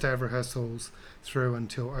from the first day of rehearsals through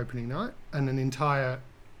until opening night, and an entire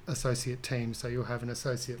associate team. So you'll have an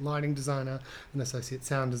associate lighting designer, an associate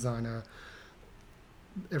sound designer.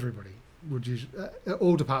 Everybody would usually,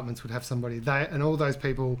 all departments would have somebody. And all those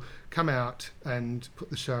people come out and put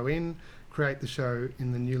the show in, create the show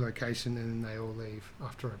in the new location, and then they all leave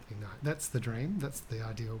after opening night. That's the dream. That's the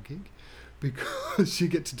ideal gig, because you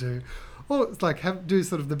get to do, it's like do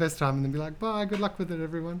sort of the best time and then be like, bye, good luck with it,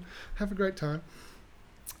 everyone. Have a great time.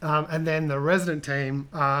 And then the resident team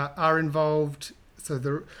are involved. So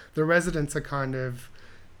the residents are kind of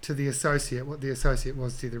to the associate what the associate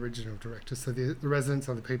was to the original director. So the residents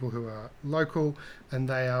are the people who are local, and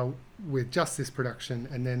they are with just this production,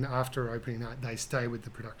 and then after opening night they stay with the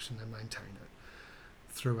production and maintain it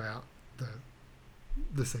throughout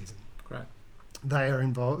the season. Great. They are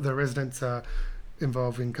involved. The residents are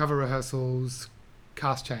involved in cover rehearsals,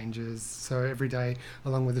 cast changes. So every day,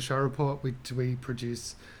 along with the show report, we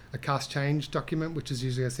produce a cast change document, which is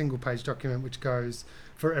usually a single page document, which goes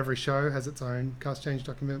for every show, has its own cast change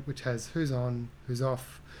document, which has who's on, who's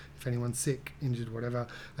off, if anyone's sick, injured, whatever,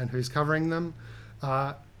 and who's covering them.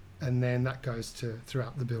 And then that goes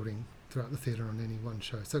throughout the building, throughout the theatre on any one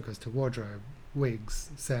show. So it goes to wardrobe,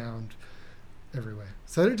 wigs, sound, everywhere.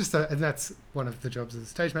 So and that's one of the jobs of the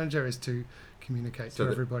stage manager, is to communicate to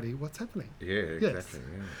everybody what's happening. Yeah, exactly.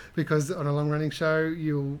 Yes. Yeah. Because on a long running show,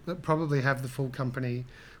 you'll probably have the full company,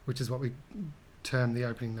 which is what we term the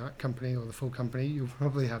opening night company or the full company. You'll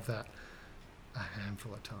probably have that a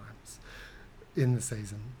handful of times in the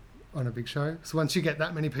season on a big show. So once you get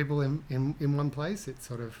that many people in one place, it's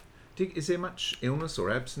sort of... Is there much illness or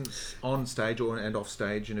absence on stage and off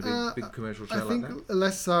stage in a big commercial show like that? I think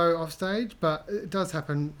less so off stage, but it does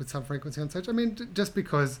happen with some frequency on stage. I mean, just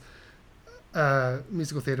because a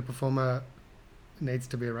musical theatre performer needs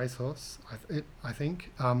to be a racehorse, I think,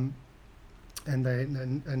 and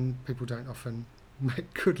people don't often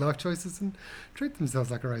make good life choices and treat themselves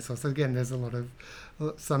like a racehorse. So again,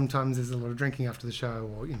 sometimes there's a lot of drinking after the show,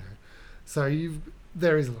 or so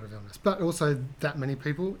there is a lot of illness, but also that many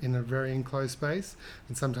people in a very enclosed space,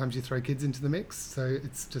 and sometimes you throw kids into the mix, so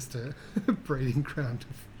it's just a breeding ground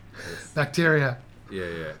of bacteria.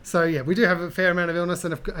 Yeah. So yeah, we do have a fair amount of illness,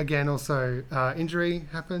 and again, also injury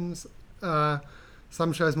happens.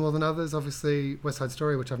 Some shows more than others. Obviously, West Side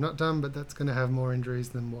Story, which I've not done, but that's going to have more injuries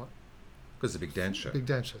than what? Because it's a big dance show. Big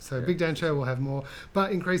dance show. So Big dance show will have more,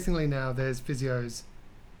 but increasingly now there's physiotherapists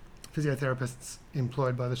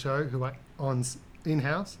employed by the show who are on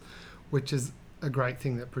in-house, which is a great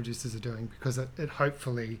thing that producers are doing, because it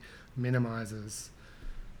hopefully minimises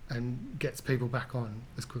and gets people back on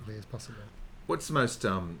as quickly as possible. What's the most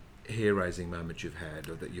hair-raising moment you've had,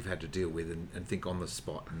 or that you've had to deal with and think on the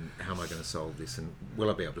spot, and how am I going to solve this, and will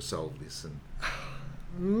I be able to solve this, and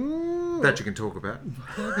that you can talk about?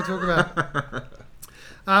 I can talk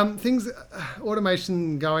about things.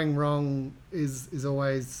 Automation going wrong is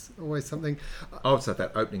always something. Oh, it's like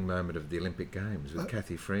that opening moment of the Olympic Games with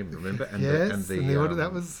Kathy Freeman, remember? And yes,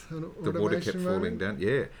 that was an the water kept falling down.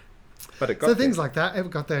 Yeah, but it got so there. Things like that. It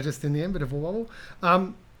got there just in the end, bit of a wobble.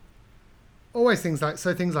 Always things like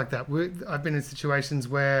that. I've been in situations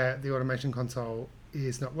where the automation console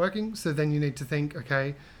is not working. So then you need to think,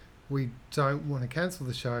 okay, we don't want to cancel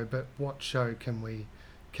the show, but what show can we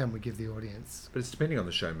give the audience? But it's depending on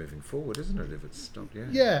the show moving forward, isn't it? If it's stopped, yeah.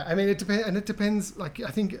 Yeah, I mean, it depends, and it depends. Like,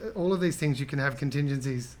 I think all of these things, you can have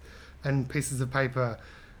contingencies and pieces of paper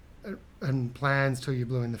and plans till you're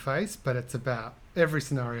blue in the face, but it's about every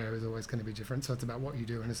scenario is always going to be different. So it's about what you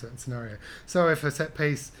do in a certain scenario. So if a set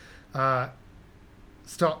piece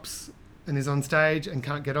stops and is on stage and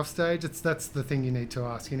can't get off stage, that's the thing you need to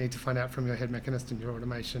ask. You need to find out from your head mechanist and your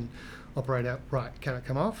automation operator, right, can it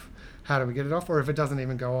come off? How do we get it off? Or if it doesn't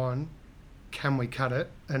even go on, can we cut it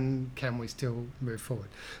and can we still move forward?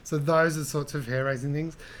 So those are sorts of hair-raising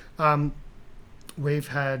things. We've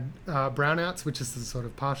had brownouts, which is the sort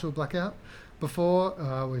of partial blackout before.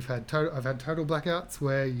 I've had total blackouts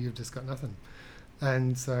where you've just got nothing.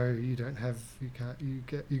 And so you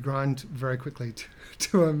grind very quickly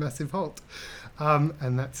to a massive halt.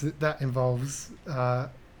 And that involves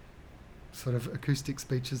sort of acoustic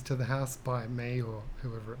speeches to the house by me or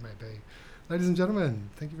whoever it may be. Ladies and gentlemen,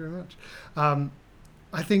 thank you very much.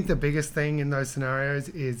 I think the biggest thing in those scenarios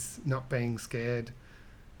is not being scared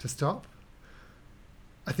to stop.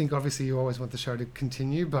 I think obviously you always want the show to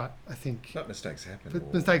continue, but I think... But mistakes happen.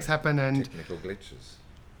 Mistakes happen and... Technical glitches.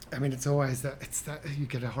 I mean, it's always that you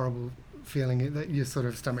get a horrible feeling that your sort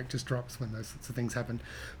of stomach just drops when those sorts of things happen.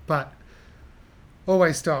 But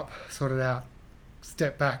always stop, sort it out,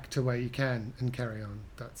 step back to where you can and carry on.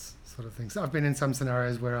 That's sort of things. I've been in some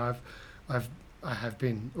scenarios where I have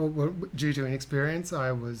been, or due to inexperience,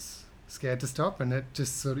 I was scared to stop, and it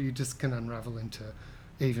just sort of, you just can unravel into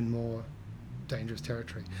even more dangerous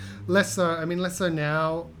territory. Less so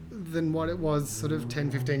now than what it was sort of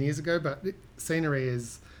 10, 15 years ago, but scenery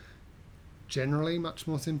is generally much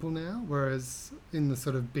more simple now, whereas in the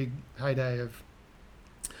sort of big heyday of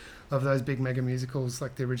those big mega musicals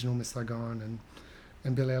like the original Miss Saigon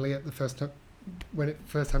and Bill Elliot, when it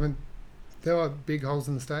first happened, there were big holes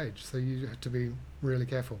in the stage, so you had to be really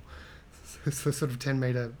careful. So sort of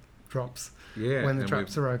 10-metre drops when the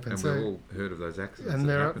traps are open. And we've all heard of those accidents. And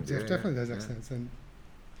there are definitely those accidents. And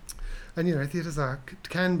theatres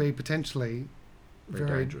can be potentially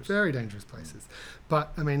very dangerous places.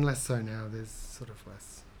 But, I mean, less so now. There's sort of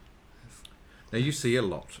less. Now, you see a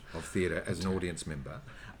lot of theatre as an audience member.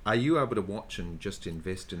 Are you able to watch and just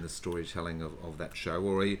invest in the storytelling of that show,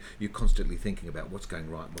 or are you constantly thinking about what's going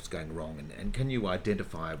right and what's going wrong, and can you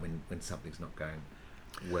identify when something's not going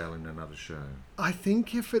well in another show? I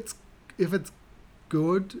think if it's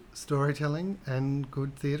good storytelling and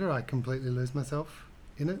good theatre, I completely lose myself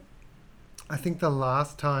in it. I think the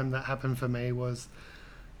last time that happened for me was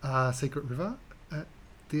Secret River at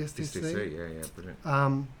the STC. Yeah,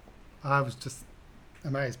 brilliant. I was just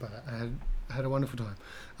amazed by that. I had a wonderful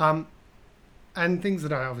time. And things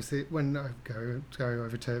that I obviously, when I go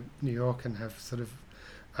over to New York and have sort of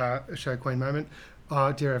a show queen moment,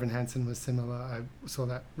 Dear Evan Hansen was similar. I saw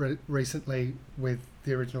that recently with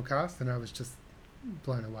the original cast, and I was just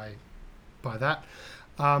blown away by that.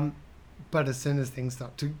 But as soon as things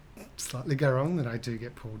start to slightly go wrong, then I do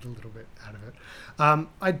get pulled a little bit out of it.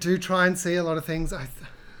 I do try and see a lot of things.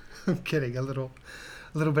 I'm kidding, a little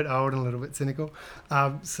bit old and a little bit cynical.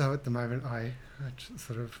 So at the moment, I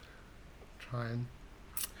sort of try and...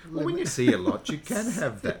 Well, when you see a lot, you can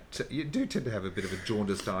have that. You do tend to have a bit of a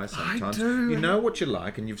jaundiced eye sometimes. I do. You know what you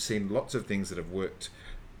like, and you've seen lots of things that have worked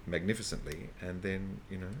magnificently, and then,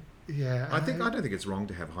 Yeah, I don't think it's wrong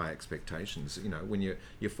to have high expectations. When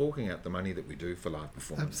you're forking out the money that we do for live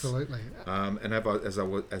performance. Absolutely. And as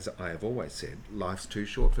I have always said, life's too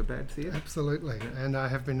short for bad theatre. Absolutely, and I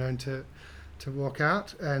have been known to walk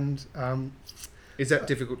out, and is that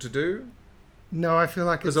difficult to do? No, I feel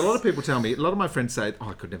like because a lot of people tell me, a lot of my friends say, "Oh,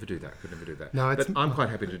 I could never do that. No, but I'm quite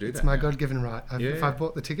happy to do that. It's my God-given right. If I've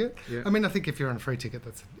bought the ticket, yeah. I mean, I think if you're on a free ticket,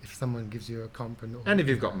 that's if someone gives you a comp and if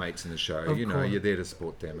you've got mates in the show, you're there to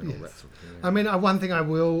support them and all that sort of thing. Yeah. I mean, one thing I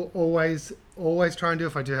will always try and do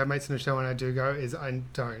if I do have mates in the show and I do go is I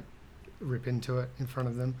don't rip into it in front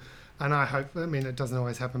of them. And I hope, I mean, it doesn't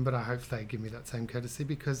always happen, but I hope they give me that same courtesy,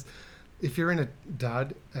 because if you're in a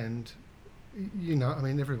dud and, you know, I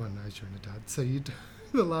mean, everyone knows you're in a dud. So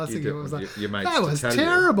the last thing was like, your mates that to was tell you.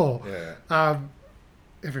 terrible. Yeah.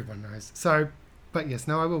 Everyone knows. So, but yes,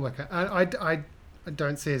 no, I will work out. I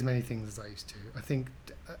don't see as many things as I used to. I think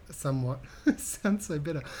somewhat, sounds so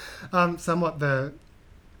bitter, somewhat the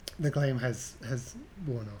gleam has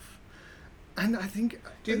worn off. And I think...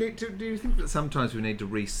 Do you think that sometimes we need to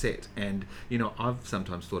reset? And, you know, I've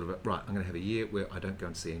sometimes thought of it, right, I'm going to have a year where I don't go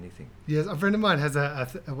and see anything. Yes, a friend of mine has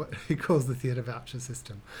what he calls the theatre voucher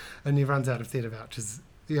system. And he runs out of theatre vouchers.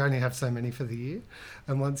 You only have so many for the year.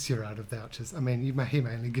 And once you're out of vouchers, I mean, he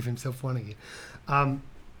may only give himself one a year. And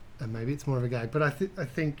maybe it's more of a gag. But I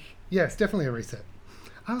think, yeah, it's definitely a reset.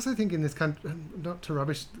 I also think in this country, not to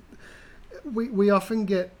rubbish, we're often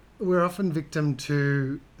victim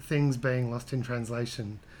to things being lost in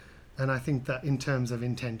translation, and I think that in terms of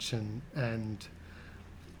intention and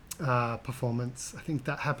performance, I think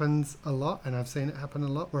that happens a lot, and I've seen it happen a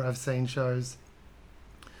lot, where I've seen shows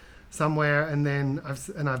somewhere and then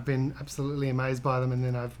I've been absolutely amazed by them, and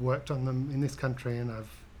then I've worked on them in this country and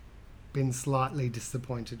I've been slightly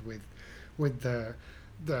disappointed with the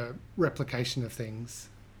replication of things.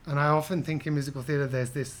 And I often think in musical theatre there's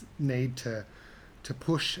this need to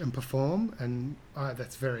push and perform, and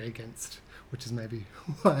that's very against, which is maybe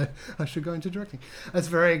why I should go into directing. That's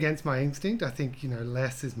very against my instinct. I think, you know,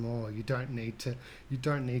 less is more. You don't need to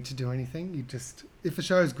do anything. You just, if a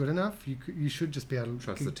show is good enough, you should just be able to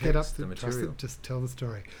Trust the get up text, to the material. just tell the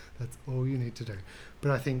story. That's all you need to do.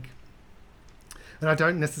 But I think, and I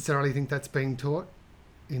don't necessarily think that's being taught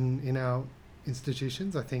in our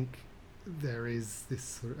institutions. I think there is this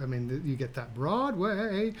sort of, I mean, you get that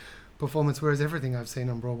Broadway performance, whereas everything I've seen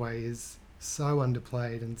on Broadway is so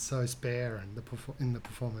underplayed and so spare, and in the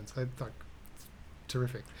performance, it's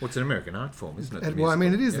terrific. Well, it's an American art form, isn't it? Well, I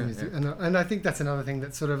mean, it is yeah, the music, yeah. and I think that's another thing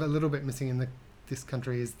that's sort of a little bit missing in this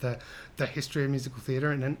country is the history of musical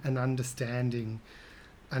theatre and understanding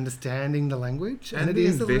the language, and it the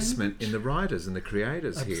is investment in the writers and the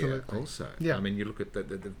creators here Absolutely. also. Yeah. I mean, you look at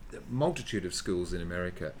the multitude of schools in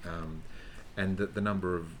America, and the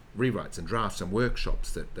number of rewrites and drafts and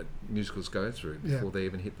workshops that musicals go through before they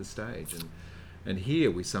even hit the stage. And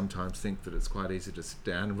here we sometimes think that it's quite easy to sit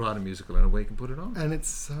down and write a musical in a week and put it on. And it's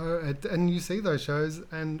so, and you see those shows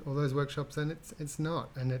and all those workshops, and it's not,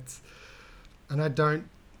 and I don't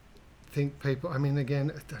think people. I mean,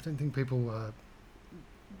 again, I don't think people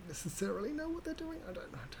necessarily know what they're doing. I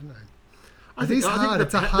don't know. I think It's a hard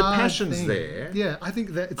the passion's thing. there. Yeah, I think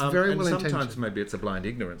that it's very and well intentioned. sometimes maybe it's a blind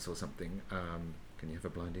ignorance or something. Can you have a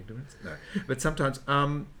blind ignorance? No. But sometimes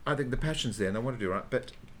I think the passion's there and they want to do right.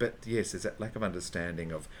 But yes, there's that lack of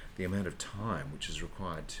understanding of the amount of time which is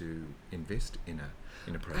required to invest in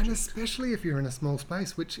a project. And especially if you're in a small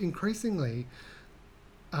space, which increasingly,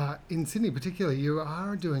 in Sydney particularly, you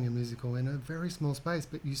are doing a musical in a very small space,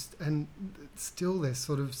 but and still they're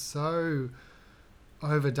sort of so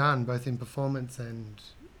overdone, both in performance and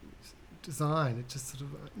design. It just sort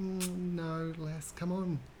of like, no, less, come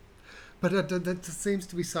on. But that seems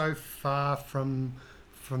to be so far from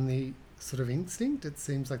the sort of instinct. It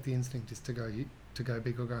seems like the instinct is to go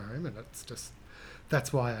big or go home, and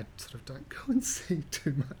that's why I sort of don't go and see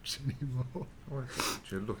too much anymore. Well,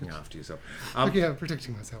 you're looking after yourself.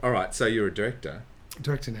 Protecting myself. All right, so you're a director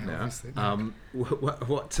Director now, now. obviously.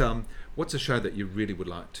 What's a show that you really would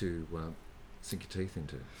like to sink your teeth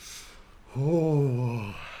into?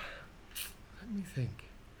 Oh, let me think.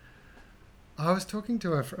 I was talking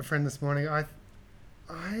to a friend this morning. I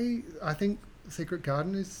think Secret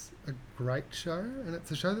Garden is a great show, and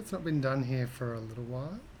it's a show that's not been done here for a little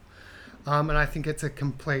while. And I think it's a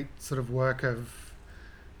complete sort of work of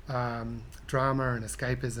drama and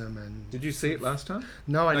escapism. And Did you see it last time?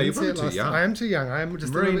 no, I didn't you're see it probably too last young. time. I am too young. I am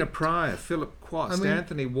just a Marina little bit. Pryor, Philip Quast, I mean,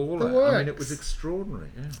 Anthony Waller. the I mean, it works. was extraordinary.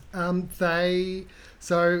 Yeah.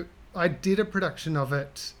 So I did a production of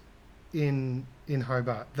it in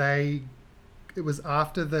Hobart. It was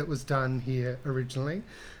after that was done here originally,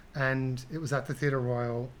 and it was at the Theatre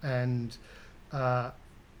Royal, and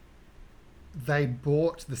they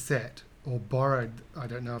bought the set or borrowed. I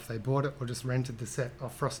don't know if they bought it or just rented the set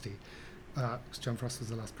off Frosty. Because John Frost was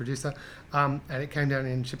the last producer, and it came down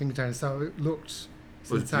in shipping containers, so it looked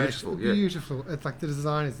It was beautiful, yeah. Beautiful. It's like the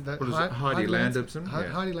design is that What is it, Heidi Landsman? Yeah.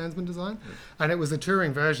 Heidi Landsman design, and it was a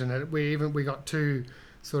touring version. And we got two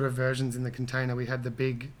sort of versions in the container. We had the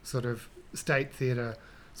big sort of State Theatre.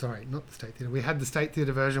 Sorry, not the State Theatre. We had the State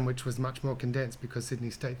Theatre version, which was much more condensed because Sydney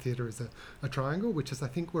State Theatre is a triangle, which is I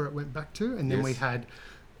think where it went back to, and then Yes. we had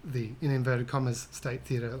the, in inverted commas, State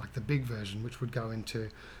Theatre, like the big version, which would go into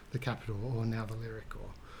the Capitol or now the Lyric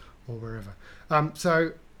or wherever.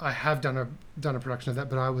 So I have done a production of that,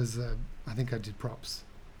 but I think I did props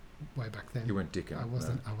way back then. You weren't Dickon. I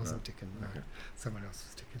wasn't No. Dickon. No. Okay. Someone else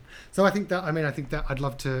was Dickon. So I think that I'd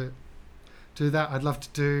love to do that. I'd love to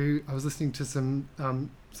do. I was listening to some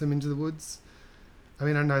Into the Woods. I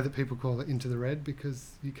mean, I know that people call it Into the Red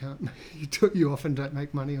because you can't. You often don't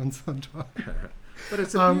make money on Sondheim. But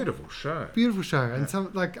it's a beautiful show. Beautiful show, Yeah.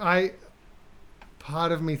 and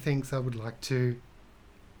part of me thinks I would like to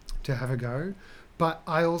have a go, but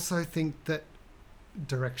I also think that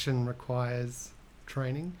direction requires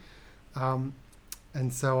training, and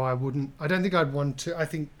so I don't think I'd want to. I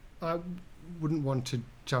think I wouldn't want to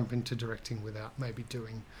jump into directing without maybe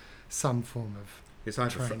doing some form of. Yes, I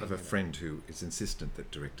have training a with it. friend who is insistent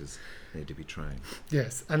that directors need to be trained.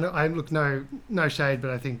 Yes, and I look no shade,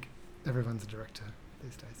 but I think everyone's a director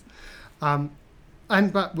these days,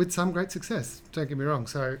 but with some great success. Don't get me wrong.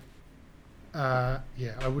 So, I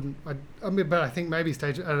wouldn't. But I think maybe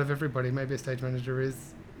out of everybody, maybe a stage manager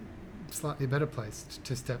is slightly better placed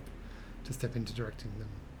to step into directing than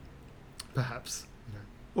perhaps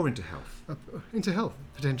Or into health. into health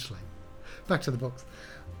potentially. Back to the books.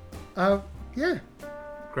 Yeah.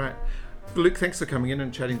 Great. Luke, thanks for coming in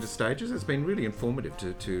and chatting to stages. It's been really informative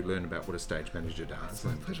to learn about what a stage manager does. It's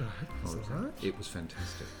my pleasure. I hope it's all right. It was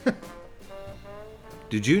fantastic.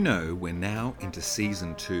 Did you know we're now into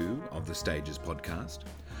season 2 of the Stages podcast?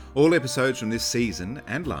 All episodes from this season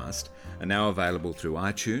and last are now available through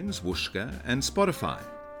iTunes, Whooshkaa and Spotify.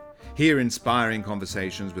 Hear inspiring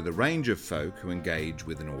conversations with a range of folk who engage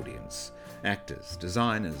with an audience. Actors,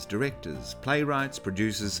 designers, directors, playwrights,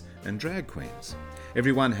 producers and drag queens.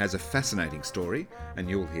 Everyone has a fascinating story and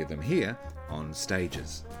you'll hear them here on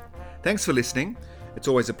Stages. Thanks for listening. It's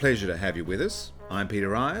always a pleasure to have you with us. I'm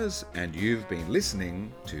Peter Ayres and you've been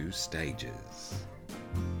listening to Stages.